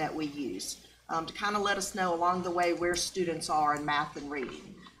assessment that we use to kind of let us know along the way where students are in math and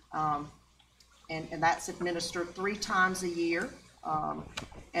reading. And that's administered 3 times a year.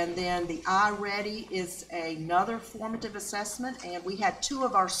 And then the iReady is another formative assessment, and we had 2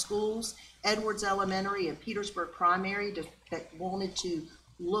 of our schools, Edwards Elementary and Petersburg Primary, that wanted to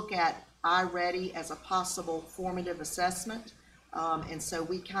look at iReady as a possible formative assessment. And so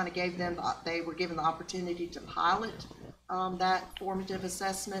we kind of gave them, they were given the opportunity to pilot that formative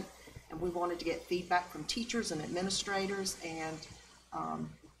assessment, and we wanted to get feedback from teachers and administrators, and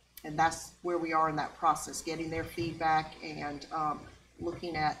that's where we are in that process, getting their feedback and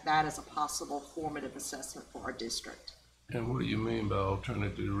looking at that as a possible formative assessment for our district. And what do you mean by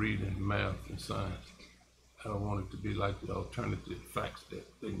alternative reading, math, and science? I don't want it to be like the alternative facts that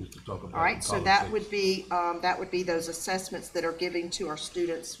they used to talk about. All right, so that would be those assessments that are giving to our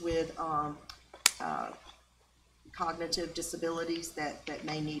students with cognitive disabilities that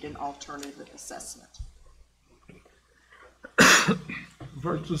may need an alternative assessment.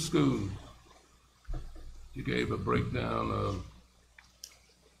 Virtual school. You gave a breakdown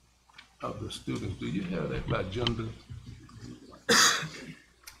of the students. Do you have that by gender?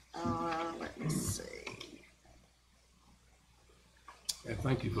 Let me see. And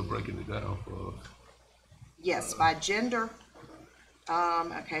thank you for breaking it down for us. Yes, by gender.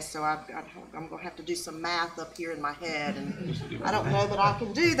 Okay, so I'm going to have to do some math up here in my head, and I don't know that I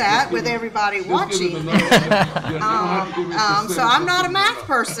can do that with everybody watching. So I'm not a math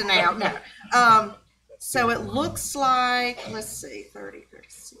person now. No. So it looks like, let's see, 30,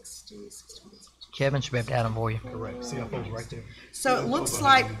 60, 60. Kevin should be able to add them for you. Correct. See how those right there. So it looks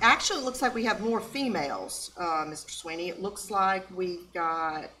like, actually it looks like we have more females, Mr. Sweeney. It looks like we've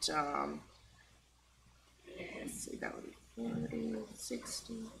got, let's see, that would be 40,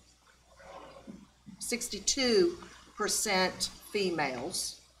 60, 62%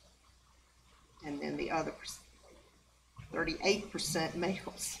 females. And then the other 38%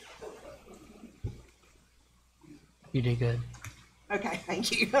 males. You did good. Okay,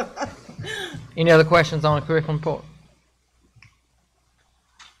 thank you. Any other questions on the curriculum report?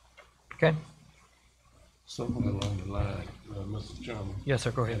 Okay. Something along the line, Mr. Chairman. Yes,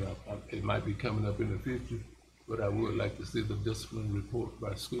 sir. Go ahead. And it might be coming up in the future, but I would like to see the discipline report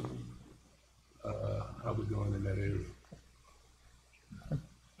by school. How we doing in that area?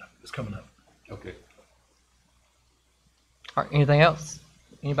 It's coming up. Okay. All right. Anything else?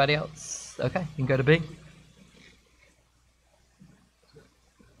 Anybody else? Okay. You can go to B.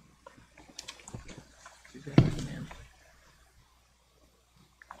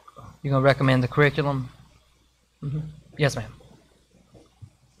 You're going to recommend the curriculum? Yes, ma'am.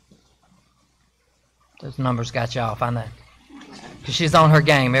 Those numbers got you off, I know. Because she's on her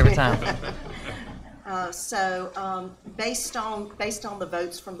game every time. Based on the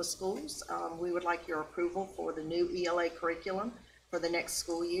votes from the schools, we would like your approval for the new ELA curriculum for the next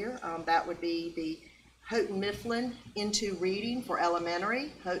school year. That would be the Houghton Mifflin into reading for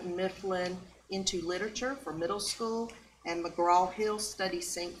elementary, Houghton Mifflin into literature for middle school, and McGraw-Hill Study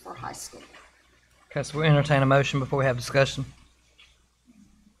Sync for high school. Okay, so we'll entertain a motion before we have discussion.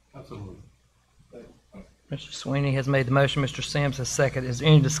 Absolutely. Mr. Sweeney has made the motion. Mr. Sims has seconded. Is there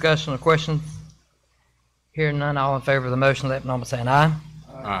any discussion or questions? Hearing none, all in favor of the motion, let me know by saying aye.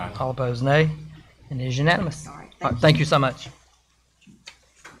 Aye. All opposed, nay. And it is unanimous. All right, All right, thank you so much.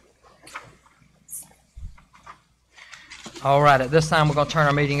 All right, at this time, we're going to turn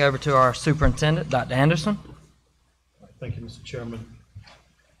our meeting over to our superintendent, Dr. Anderson. Thank you, Mr. Chairman.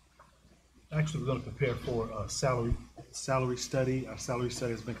 Actually, we're going to prepare for a salary study. Our salary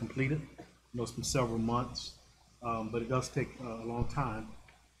study has been completed. I know it's been several months, but it does take a long time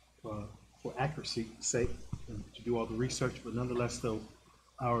for accuracy's sake and to do all the research, but nonetheless, though,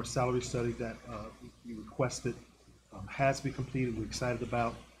 our salary study that you requested has been completed. We're excited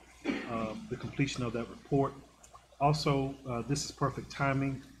about the completion of that report. Also, this is perfect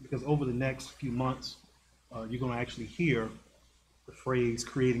timing because over the next few months, you're going to actually hear the phrase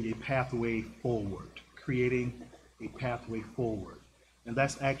creating a pathway forward, creating a pathway forward. And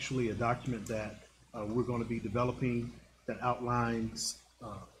that's actually a document that we're going to be developing that outlines,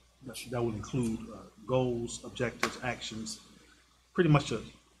 that will include goals, objectives, actions, pretty much a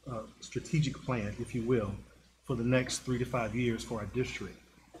strategic plan, if you will, for the next 3 to 5 years for our district,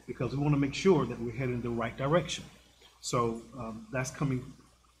 because we want to make sure that we're heading in the right direction. So that's coming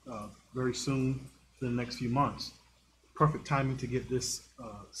very soon in the next few months. Perfect timing to get this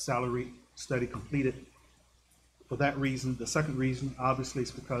salary study completed. For that reason, the second reason, obviously,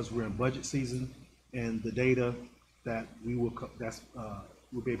 is because we're in budget season, and the data that we'll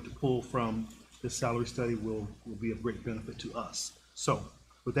be able to pull from this salary study will be of great benefit to us. So,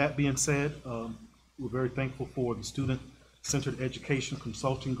 with that being said, we're very thankful for the Student-Centered Education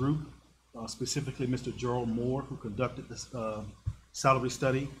Consulting Group, specifically Mr. Gerald Moore, who conducted this salary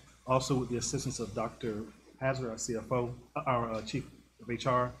study, also with the assistance of Dr. Hazard, our CFO, our Chief of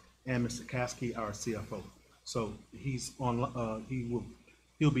HR, and Mr. Caskey, our CFO. So he's on.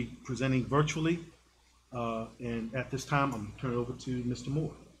 He'll be presenting virtually, and at this time, I'm going to turn it over to Mr.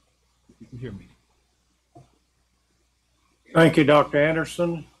 Moore. If you can hear me. Thank you, Dr.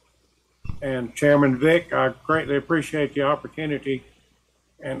 Anderson and Chairman Vick. I greatly appreciate the opportunity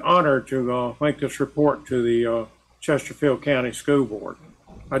and honor to make this report to the Chesterfield County School Board.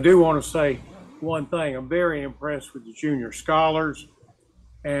 I do want to say one thing. I'm very impressed with the junior scholars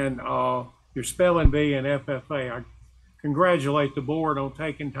and your spelling bee and FFA. I congratulate the board on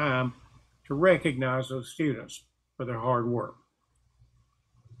taking time to recognize those students for their hard work.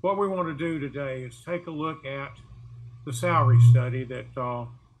 What we want to do today is take a look at the salary study that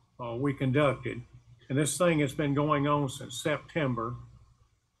we conducted. And this thing has been going on since September.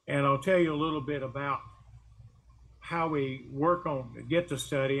 And I'll tell you a little bit about how we work on to get the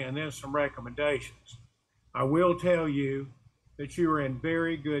study and then some recommendations. I will tell you that you are in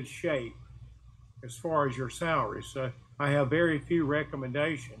very good shape as far as your salaries. So I have very few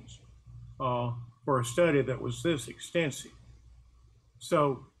recommendations for a study that was this extensive.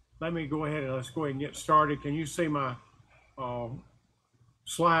 So let me go ahead and let's go ahead and get started. Can you see my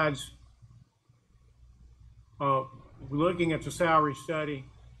slides? Looking at the salary study,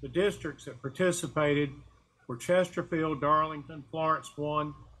 the districts that participated were Chesterfield, Darlington, Florence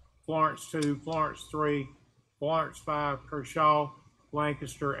 1, Florence 2, Florence 3, Florence 5, Kershaw,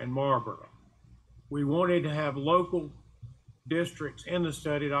 Lancaster, and Marlboro. We wanted to have local districts in the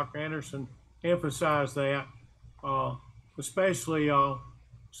study. Dr. Anderson emphasized that, especially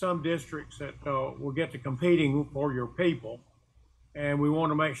some districts that will get to competing for your people. And we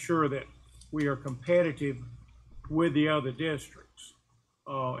want to make sure that we are competitive with the other districts.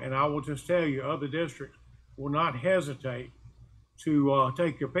 And I will just tell you, other districts will not hesitate to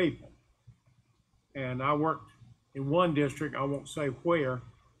take your people. And I worked in one district, I won't say where,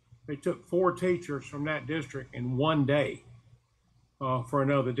 they took 4 teachers from that district in one day for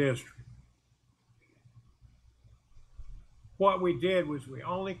another district. What we did was we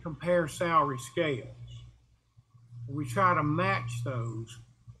only compare salary scales. We try to match those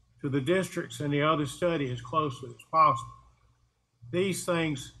to the districts in the other study as closely as possible. These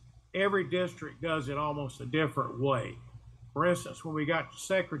things, every district does it almost a different way. For instance, when we got to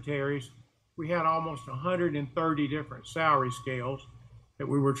secretaries, we had almost 130 different salary scales that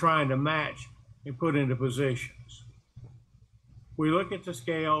we were trying to match and put into positions. We look at the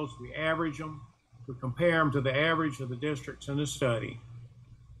scales, we average them, we compare them to the average of the districts in the study,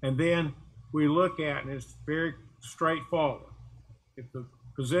 and then we look at, and it's very straightforward, if the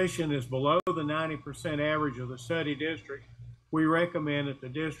position is below the 90% average of the study district, we recommend that the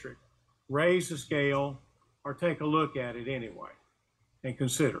district raise the scale or take a look at it anyway and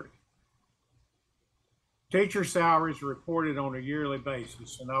consider it. Teacher salaries are reported on a yearly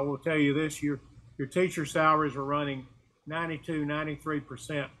basis, and I will tell you this, your teacher salaries are running 92,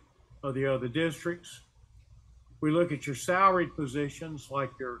 93% of the other districts. We look at your salaried positions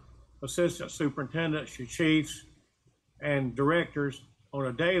like your assistant superintendents, your chiefs, and directors on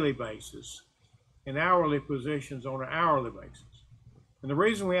a daily basis, and hourly positions on an hourly basis. And the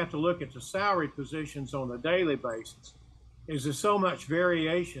reason we have to look at the salaried positions on a daily basis is there's so much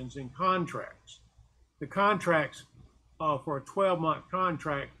variations in contracts. The contracts for a 12-month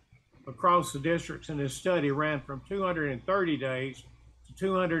contract across the districts in this study ran from 230 days to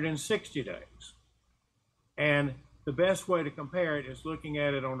 260 days. And the best way to compare it is looking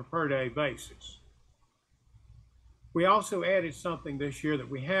at it on a per day basis. We also added something this year that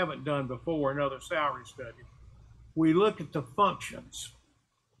we haven't done before in other salary studies. We look at the functions.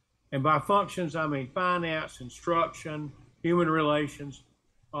 And by functions, I mean finance, instruction, human relations,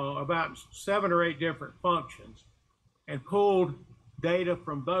 about 7 or 8 different functions, and pulled data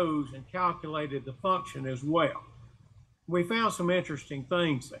from those and calculated the function as well. We found some interesting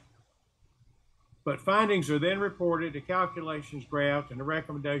things there. But findings are then reported, the calculations graphed, and the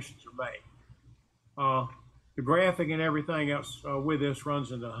recommendations are made. The graphic and everything else with this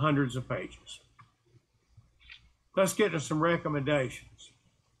runs into hundreds of pages. Let's get to some recommendations.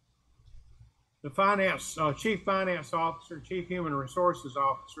 The Chief Finance Officer, Chief Human Resources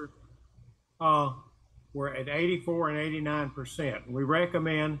Officer were at 84 and 89%. We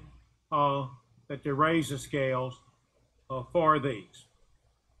recommend that they raise the scales for these.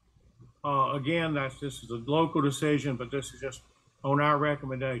 Again, this is a local decision, but this is just on our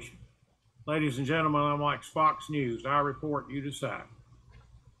recommendation. Ladies and gentlemen, I'm like Fox News. I report, you decide.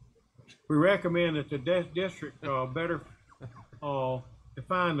 We recommend that the district better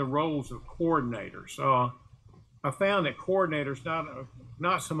define the roles of coordinators. I found that coordinators,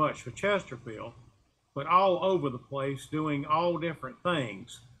 not so much for Chesterfield, but all over the place doing all different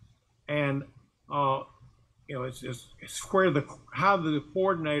things. And it's where how the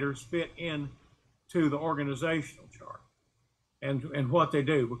coordinators fit into the organizational chart and what they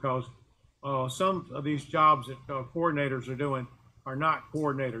do, because some of these jobs that coordinators are doing are not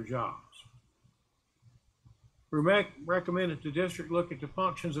coordinator jobs. We recommend that the district look at the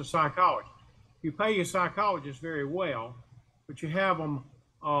functions of psychology. You pay your psychologists very well, but you have them,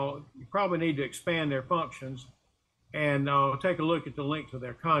 you probably need to expand their functions and take a look at the length of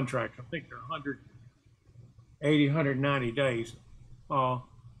their contract. I think they're 180, 190 days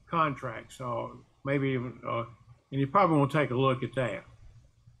contracts, maybe even, and you probably want to take a look at that.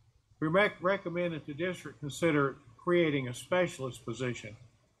 We recommend that the district consider creating a specialist position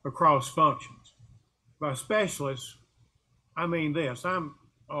across functions. By specialist, I mean this. I'm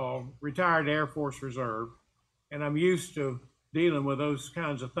retired Air Force Reserve, and I'm used to dealing with those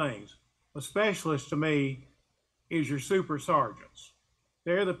kinds of things. A specialist to me is your super sergeants.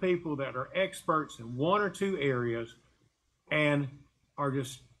 They're the people that are experts in 1 or 2 areas and are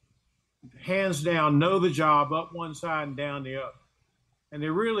just hands down know the job up one side and down the other. And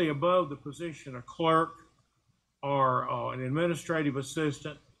they're really above the position of clerk or an administrative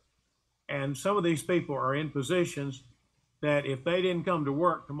assistant. And some of these people are in positions that if they didn't come to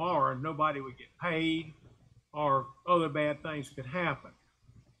work tomorrow, nobody would get paid or other bad things could happen.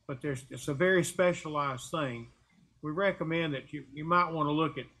 But it's a very specialized thing. We recommend that you might want to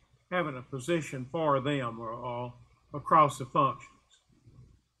look at having a position for them or across the functions.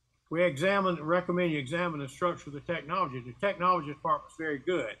 We recommend you examine the structure of the technology. The technology department is very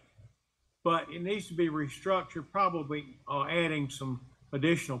good, but it needs to be restructured, probably adding some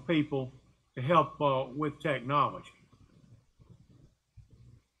additional people to help with technology.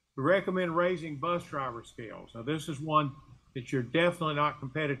 We recommend raising bus driver scales. Now, this is one that you're definitely not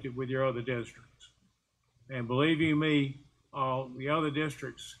competitive with your other districts. And believe you me, the other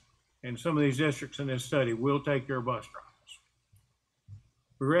districts and some of these districts in this study will take your bus drivers.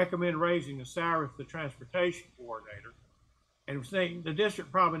 We recommend raising the salary for the transportation coordinator. And the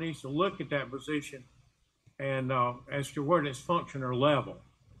district probably needs to look at that position and as to where it's function or level.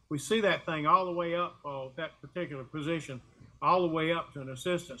 We see that thing all the way up, that particular position, all the way up to an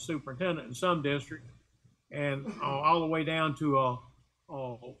assistant superintendent in some districts, and all the way down to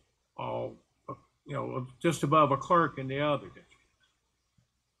just above a clerk in the other districts.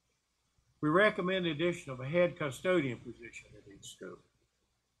 We recommend the addition of a head custodian position at each school.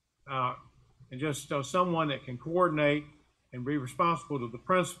 And just someone that can coordinate and be responsible to the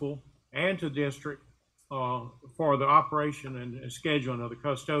principal and to district for the operation and scheduling of the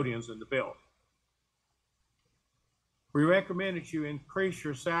custodians in the building. We recommend that you increase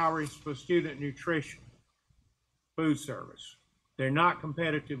your salaries for student nutrition, food service. They're not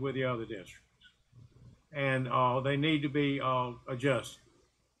competitive with the other districts, and they need to be adjusted.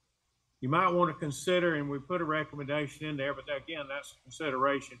 You might want to consider, and we put a recommendation in there, but again, that's a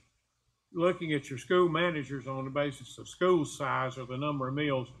consideration, looking at your school managers on the basis of school size or the number of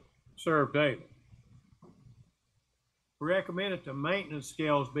meals served daily. We recommend that the maintenance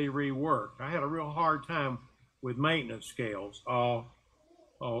scales be reworked. I had a real hard time with maintenance scales.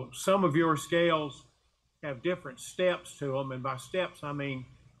 Some of your scales have different steps to them, and by steps I mean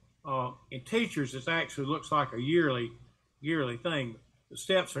in teachers it actually looks like a yearly thing. The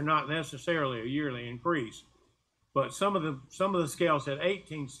steps are not necessarily a yearly increase, but some of the scales had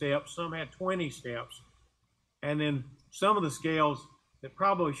 18 steps, some had 20 steps, And then some of the scales that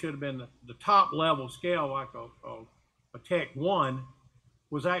probably should have been the top level scale, like a Tech 1,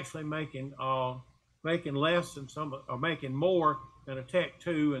 was actually making less than some, or making more than a Tech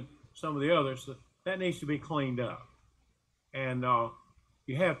 2 and some of the others. So that needs to be cleaned up. And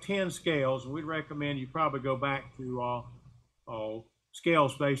you have 10 scales, and we'd recommend you probably go back to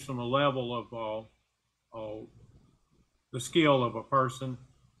scales based on the level of the skill of a person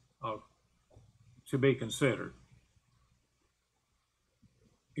to be considered.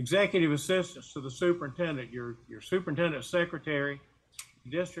 Executive assistants to the superintendent, your superintendent secretary,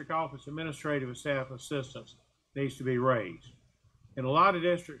 district office administrative and staff assistants needs to be raised. In a lot of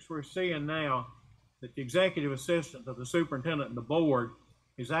districts, we're seeing now that the executive assistant of the superintendent and the board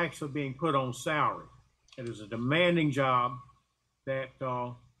is actually being put on salary. It is a demanding job that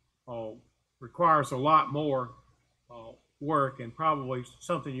requires a lot more work, and probably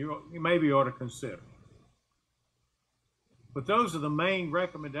something you maybe ought to consider. But those are the main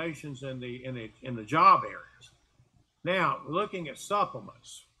recommendations in the job areas. Now, looking at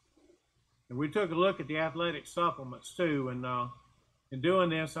supplements, and we took a look at the athletic supplements too, and in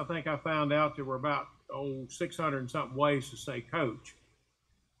doing this, I think I found out there were about 600 and something ways to say coach.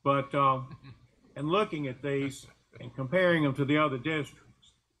 But and looking at these and comparing them to the other districts,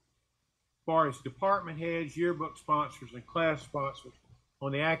 as far as department heads, yearbook sponsors, and class sponsors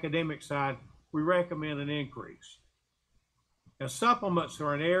on the academic side, we recommend an increase. Now, supplements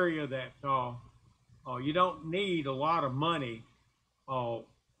are an area that you don't need a lot of money, and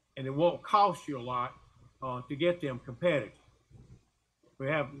it won't cost you a lot to get them competitive. We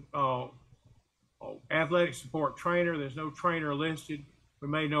have athletic support trainer. There's no trainer listed. We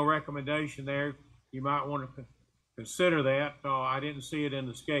made no recommendation there. You might want to consider that. I didn't see it in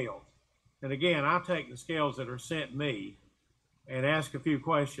the scales. And again, I take the scales that are sent me and ask a few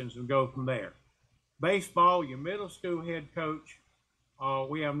questions and go from there. Baseball, your middle school head coach,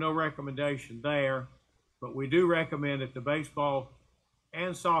 we have no recommendation there, but we do recommend that the baseball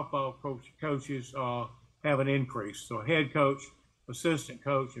and softball coaches have an increase. So head coach, assistant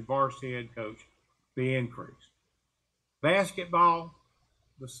coach, and varsity head coach be increased. Basketball,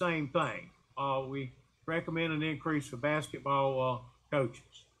 the same thing. We recommend an increase for basketball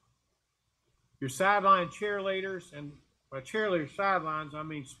coaches. Your sideline cheerleaders, and by cheerleader sidelines, I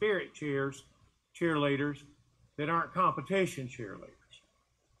mean spirit cheerleaders that aren't competition cheerleaders.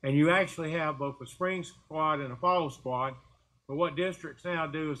 And you actually have both a spring squad and a fall squad. But what districts now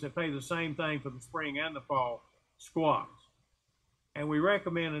do is they pay the same thing for the spring and the fall squads. And we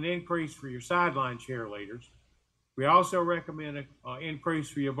recommend an increase for your sideline cheerleaders. We also recommend an increase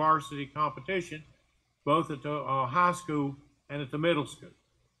for your varsity competition, both at the high school and at the middle school.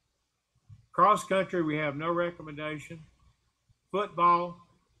 Cross country, we have no recommendation. Football,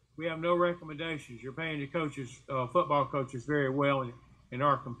 we have no recommendations. You're paying your coaches, football coaches, very well and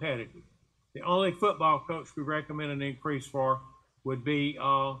are competitive. The only football coach we recommend an increase for would be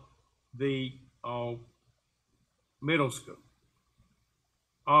the middle school.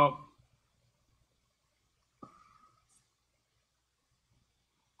 I'm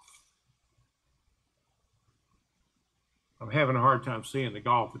having a hard time seeing the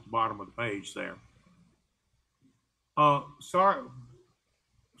golf at the bottom of the page there.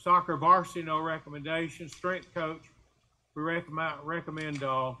 Soccer varsity, no recommendation. Strength coach, we recommend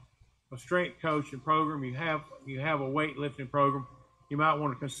a strength coach and program. You have a weightlifting program. You might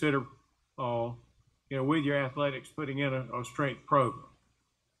want to consider, with your athletics, putting in a strength program.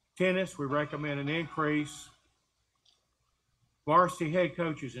 Tennis, we recommend an increase. Varsity head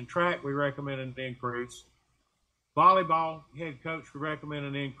coaches in track, we recommend an increase. Volleyball head coach, we recommend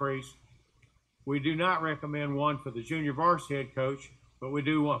an increase. We do not recommend one for the junior varsity head coach, but we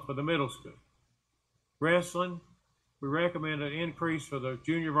do one for the middle school. Wrestling, we recommend an increase for the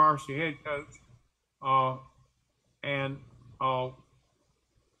junior varsity head coach and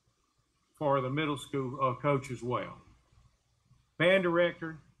for the middle school coach as well. Band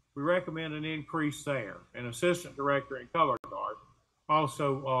director, we recommend an increase there. And assistant director and color guard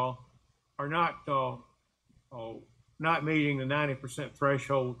also are not meeting the 90%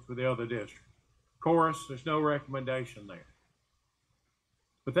 threshold for the other district. Chorus, there's no recommendation there.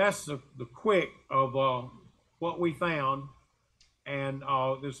 But that's the quick of what we found, and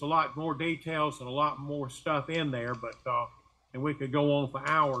there's a lot more details and a lot more stuff in there, but and we could go on for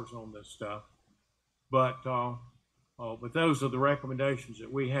hours on this stuff. But those are the recommendations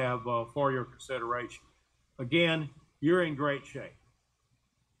that we have for your consideration. Again, you're in great shape,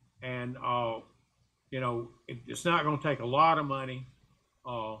 and it's not going to take a lot of money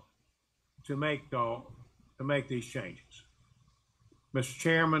to make these changes. Mr.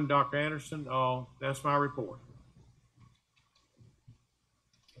 Chairman, Dr. Anderson, that's my report.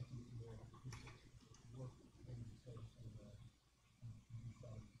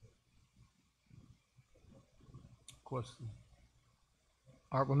 question.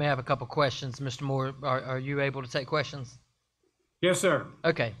 All right, we may have a couple questions. Mr. Moore, are you able to take questions? Yes, sir.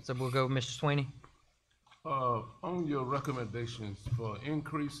 Okay, so we'll go with Mr. Sweeney. On your recommendations for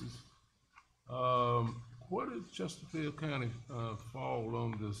increases, where does Chesterfield County fall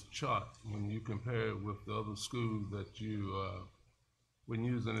on this chart when you compare it with the other schools that you been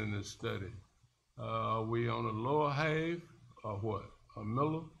using in this study? Are we on the lower half or what? A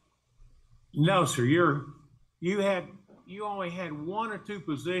middle? No, sir. You only had one or two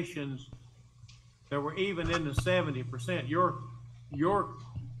positions that were even in the 70%.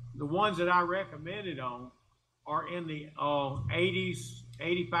 The ones that I recommended on are in the 80s,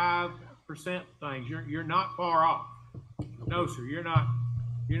 85% things. You're not far off. No, sir. You're not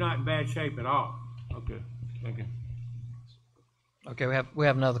in bad shape at all. Okay, thank you. Okay, we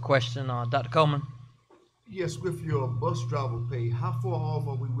have another question. Dr. Coleman. Yes, with your bus driver pay, how far off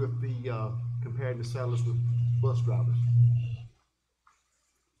are we with the comparing the salaries with bus drivers?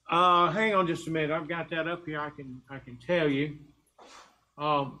 Hang on just a minute. I've got that up here. I can tell you.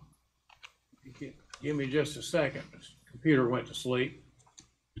 Give me just a second. This computer went to sleep.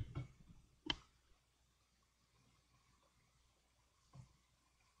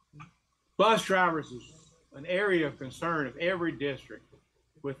 Bus drivers is an area of concern of every district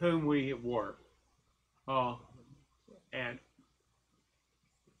with whom we have worked. And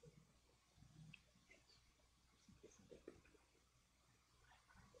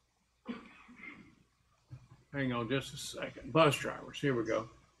hang on just a second. Bus drivers, here we go.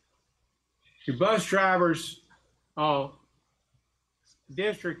 Your bus drivers,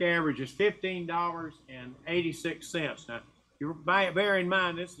 district average is $15.86. Now, bear in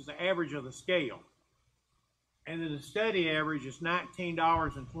mind, this is the average of the scale. And then the study average is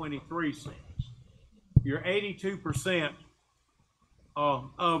 $19.23. You're 82%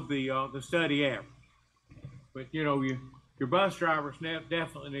 of the study average. But, you know, your bus drivers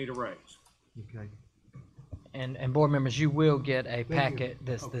definitely need a raise. Okay. And board members, you will get a packet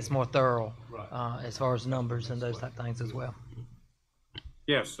that's more thorough Right. as far as numbers and those type things as well.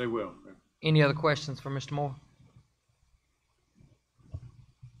 Yes, they will. Any other questions for Mr. Moore?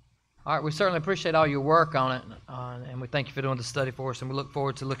 All right, we certainly appreciate all your work on it, and we thank you for doing the study for us, and we look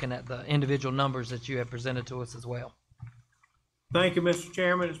forward to looking at the individual numbers that you have presented to us as well. Thank you, Mr.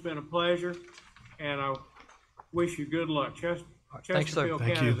 Chairman. It's been a pleasure, and I wish you good luck. Thanks, sir. Chesterfield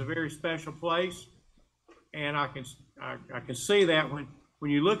Thank County you. is a very special place, and I can see that when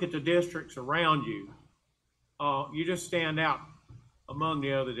you look at the districts around you, you just stand out among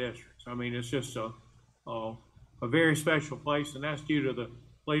the other districts. I mean, it's just a very special place, and that's due to the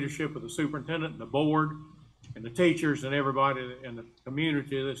leadership of the superintendent and the board and the teachers and everybody in the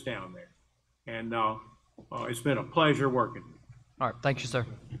community that's down there. And it's been a pleasure working. All right, thank you, sir.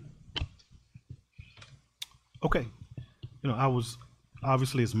 Okay. You know,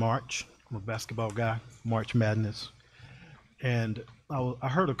 obviously it's March. I'm a basketball guy, March Madness. And I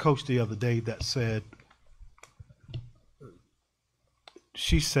heard a coach the other day that said,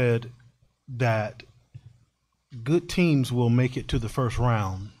 she said that good teams will make it to the first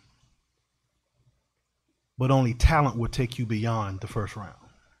round, but only talent will take you beyond the first round.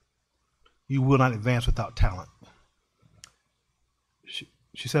 You will not advance without talent.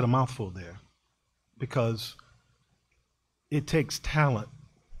 She said a mouthful there, because it takes talent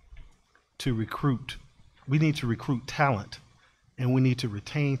to recruit. We need to recruit talent, and we need to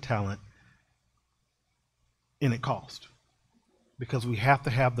retain talent, and it costs, because we have to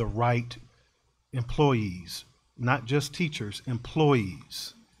have the right employees, not just teachers,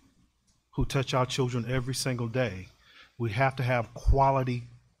 employees who touch our children every single day. We have to have quality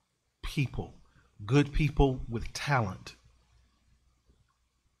people, good people with talent,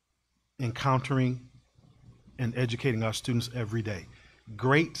 encountering and educating our students every day.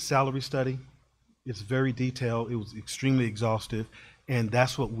 Great salary study. It's very detailed. It was extremely exhaustive, and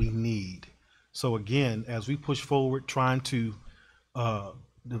that's what we need. So again, as we push forward, trying to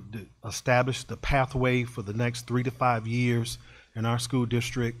establish the pathway for the next 3 to 5 years in our school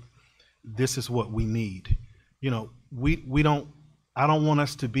district, this is what we need. You know, I don't want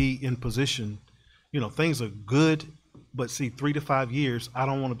us to be in position, you know, things are good, but see, 3 to 5 years,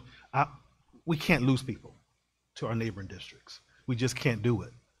 we can't lose people to our neighboring districts. We just can't do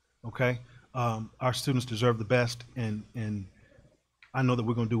it, okay? Our students deserve the best, and I know that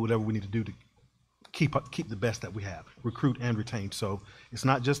we're gonna do whatever we need to do to keep the best that we have, recruit and retain. So it's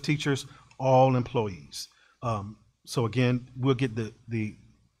not just teachers, all employees. So again, we'll get the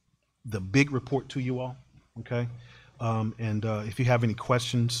big report to you all, okay? And if you have any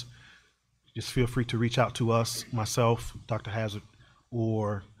questions, just feel free to reach out to us, myself, Dr. Hazard,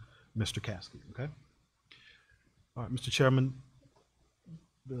 or Mr. Caskey, okay? All right, Mr. Chairman,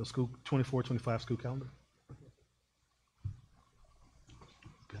 the school 24-25 school calendar.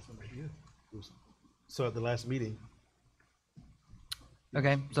 So at the last meeting,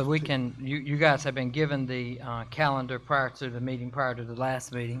 Okay, so we can, you guys have been given the calendar prior to the meeting, prior to the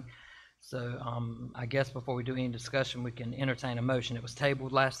last meeting. So I guess before we do any discussion, we can entertain a motion. It was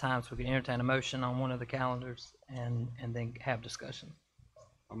tabled last time, so we can entertain a motion on one of the calendars and then have discussion.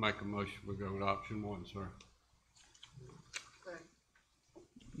 I'll make a motion, we go with option one, sir.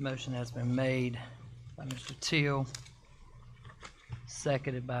 Motion has been made by Mr. Teal,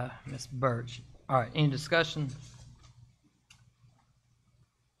 seconded by Ms. Birch. All right, any discussion?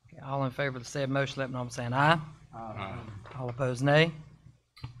 Okay, all in favor of the said motion, let me know by saying aye. Aye. All opposed, nay.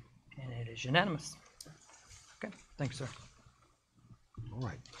 And it is unanimous. Okay, thank you, sir. all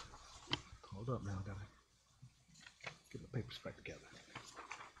right. Hold up now, I gotta get the papers back together.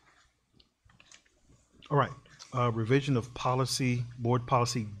 All right, revision of policy, board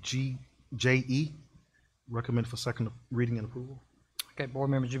policy JE, recommend for second reading and approval. Okay, board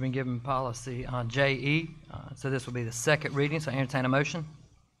members, you've been given policy on JE, so this will be the second reading, so entertain a motion.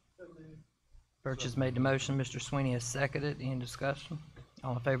 Birch has made the motion, Mr. Sweeney has seconded. Any discussion?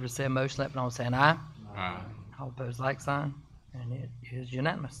 All in favor of said motion, let me know by saying aye. Aye. All opposed, like sign, and it is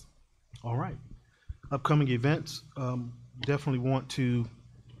unanimous. All right. Upcoming events, definitely want to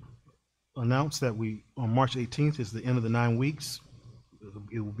announce that on March 18th is the end of the 9 weeks.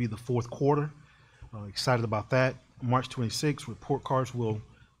 It will be the fourth quarter. Excited about that. March 26th, report cards will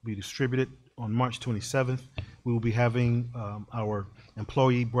be distributed. On March 27th, we will be having our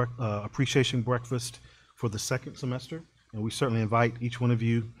employee appreciation breakfast for the second semester. And we certainly invite each one of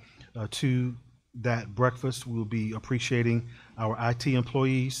you to that breakfast. We'll be appreciating our IT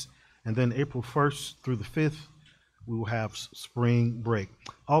employees. And then April 1st through the 5th, we will have spring break.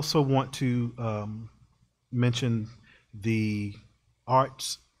 Also want to mention the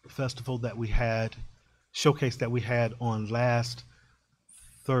arts festival that we had, showcase that we had on last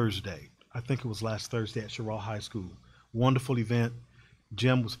Thursday. I think it was last Thursday at Sherrall High School. Wonderful event.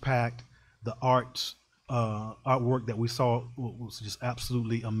 Gym was packed. The artwork that we saw was just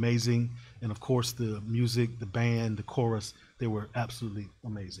absolutely amazing. And of course, the music, the band, the chorus, they were absolutely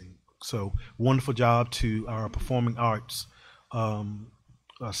amazing. So wonderful job to our performing arts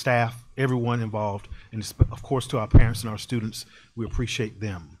staff, everyone involved, and of course to our parents and our students. We appreciate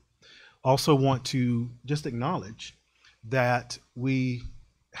them. Also want to just acknowledge that we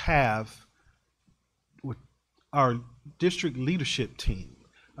have with our district leadership team.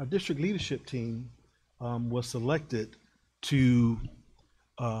 Our district leadership team was selected to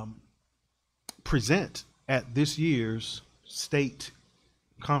present at this year's state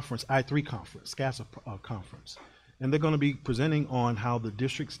conference, I3 conference, SCASA conference. And they're going to be presenting on how the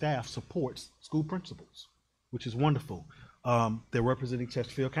district staff supports school principals, which is wonderful. They're representing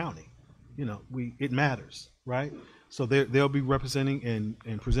Chesterfield County. You know, it matters, right? So they'll be representing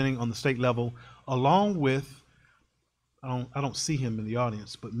and presenting on the state level, along with, I don't see him in the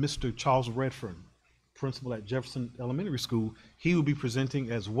audience, but Mr. Charles Redfern, principal at Jefferson Elementary School, he will be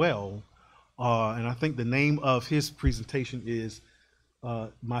presenting as well. And I think the name of his presentation is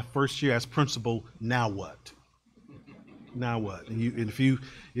my first year as principal, now what? Now what? And if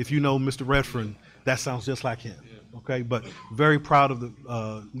you know Mr. Redfern, that sounds just like him. Okay, but very proud of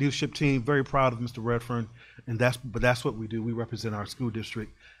the leadership team, very proud of Mr. Redfern, and that's what we do. We represent our school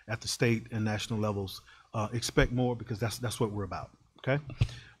district at the state and national levels. Expect more, because that's what we're about. Okay,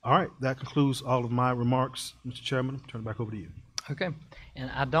 all right. That concludes all of my remarks, Mr. Chairman. Turn it back over to you. Okay, and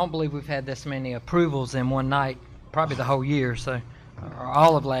I don't believe we've had this many approvals in one night, probably the whole year, so, or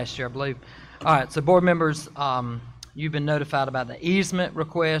all of last year, I believe. All right, so board members, you've been notified about the easement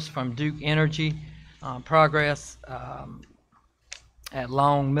request from Duke Energy progress at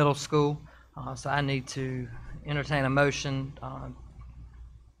Long Middle School. So I need to entertain a motion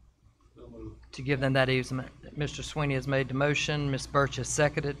to give them that easement. Mr. Sweeney has made the motion. Ms. Birch has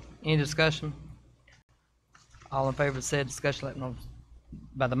seconded. Any discussion? All in favor of said discussion, let me know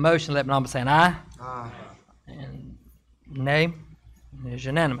by the motion. Let me know by saying aye. Aye. And nay. It is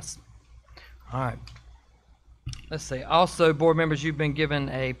unanimous. All right. Let's see. Also, board members, you've been given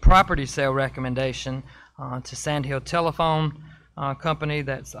a property sale recommendation to Sandhill Telephone Company.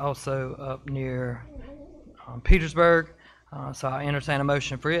 That's also up near Petersburg. So I'll entertain a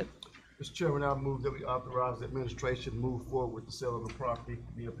motion for it. Mr. Chairman, I move that we authorize the administration to move forward with the sale of the property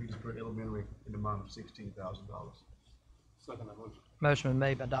near Petersburg Elementary in the amount of $16,000. Second that motion. Motion been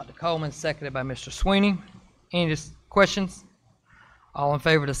made by Dr. Coleman, seconded by Mr. Sweeney. Any questions? All in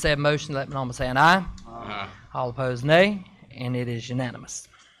favor of the said motion, let me know by saying aye. Aye. All opposed, nay, and it is unanimous.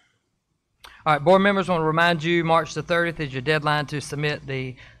 All right, board members, want to remind you, March the 30th is your deadline to submit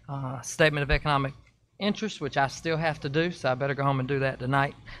the Statement of Economic Interest, which I still have to do, so I better go home and do that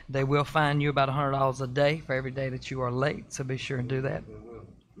tonight. They will fine you about $100 a day for every day that you are late, so be sure and do that.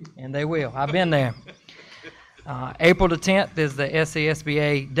 And they will. I've been there. April the 10th is the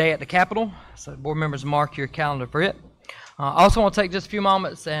SESBA Day at the Capitol, so board members mark your calendar for it. Also want to take just a few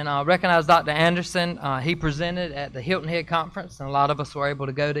moments and recognize Dr. Anderson. He presented at the Hilton Head Conference, and a lot of us were able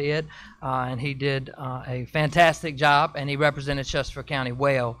to go to it, and he did a fantastic job, and he represented Chesterfield County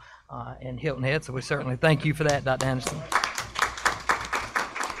well in Hilton Head, so we certainly thank you for that, Dr. Anderson.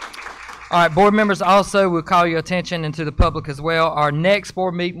 All right, board members, also we'll call your attention and to the public as well. Our next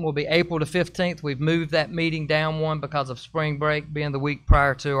board meeting will be April the 15th. We've moved that meeting down one because of spring break being the week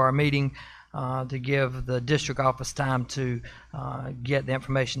prior to our meeting to give the district office time to get the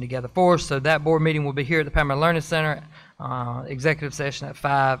information together for us. So that board meeting will be here at the Pamela Learning Center, executive session at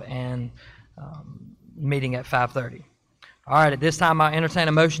 5 and meeting at 5:30. All right, at this time I'll entertain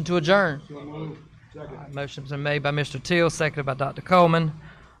a motion to adjourn. All right, motion's been made by Mr. Teal, seconded by Dr. Coleman.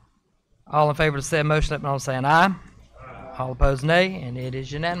 All in favor of said motion, let me know by saying aye. All opposed, nay, and it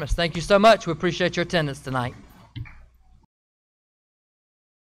is unanimous. Thank you so much. We appreciate your attendance tonight.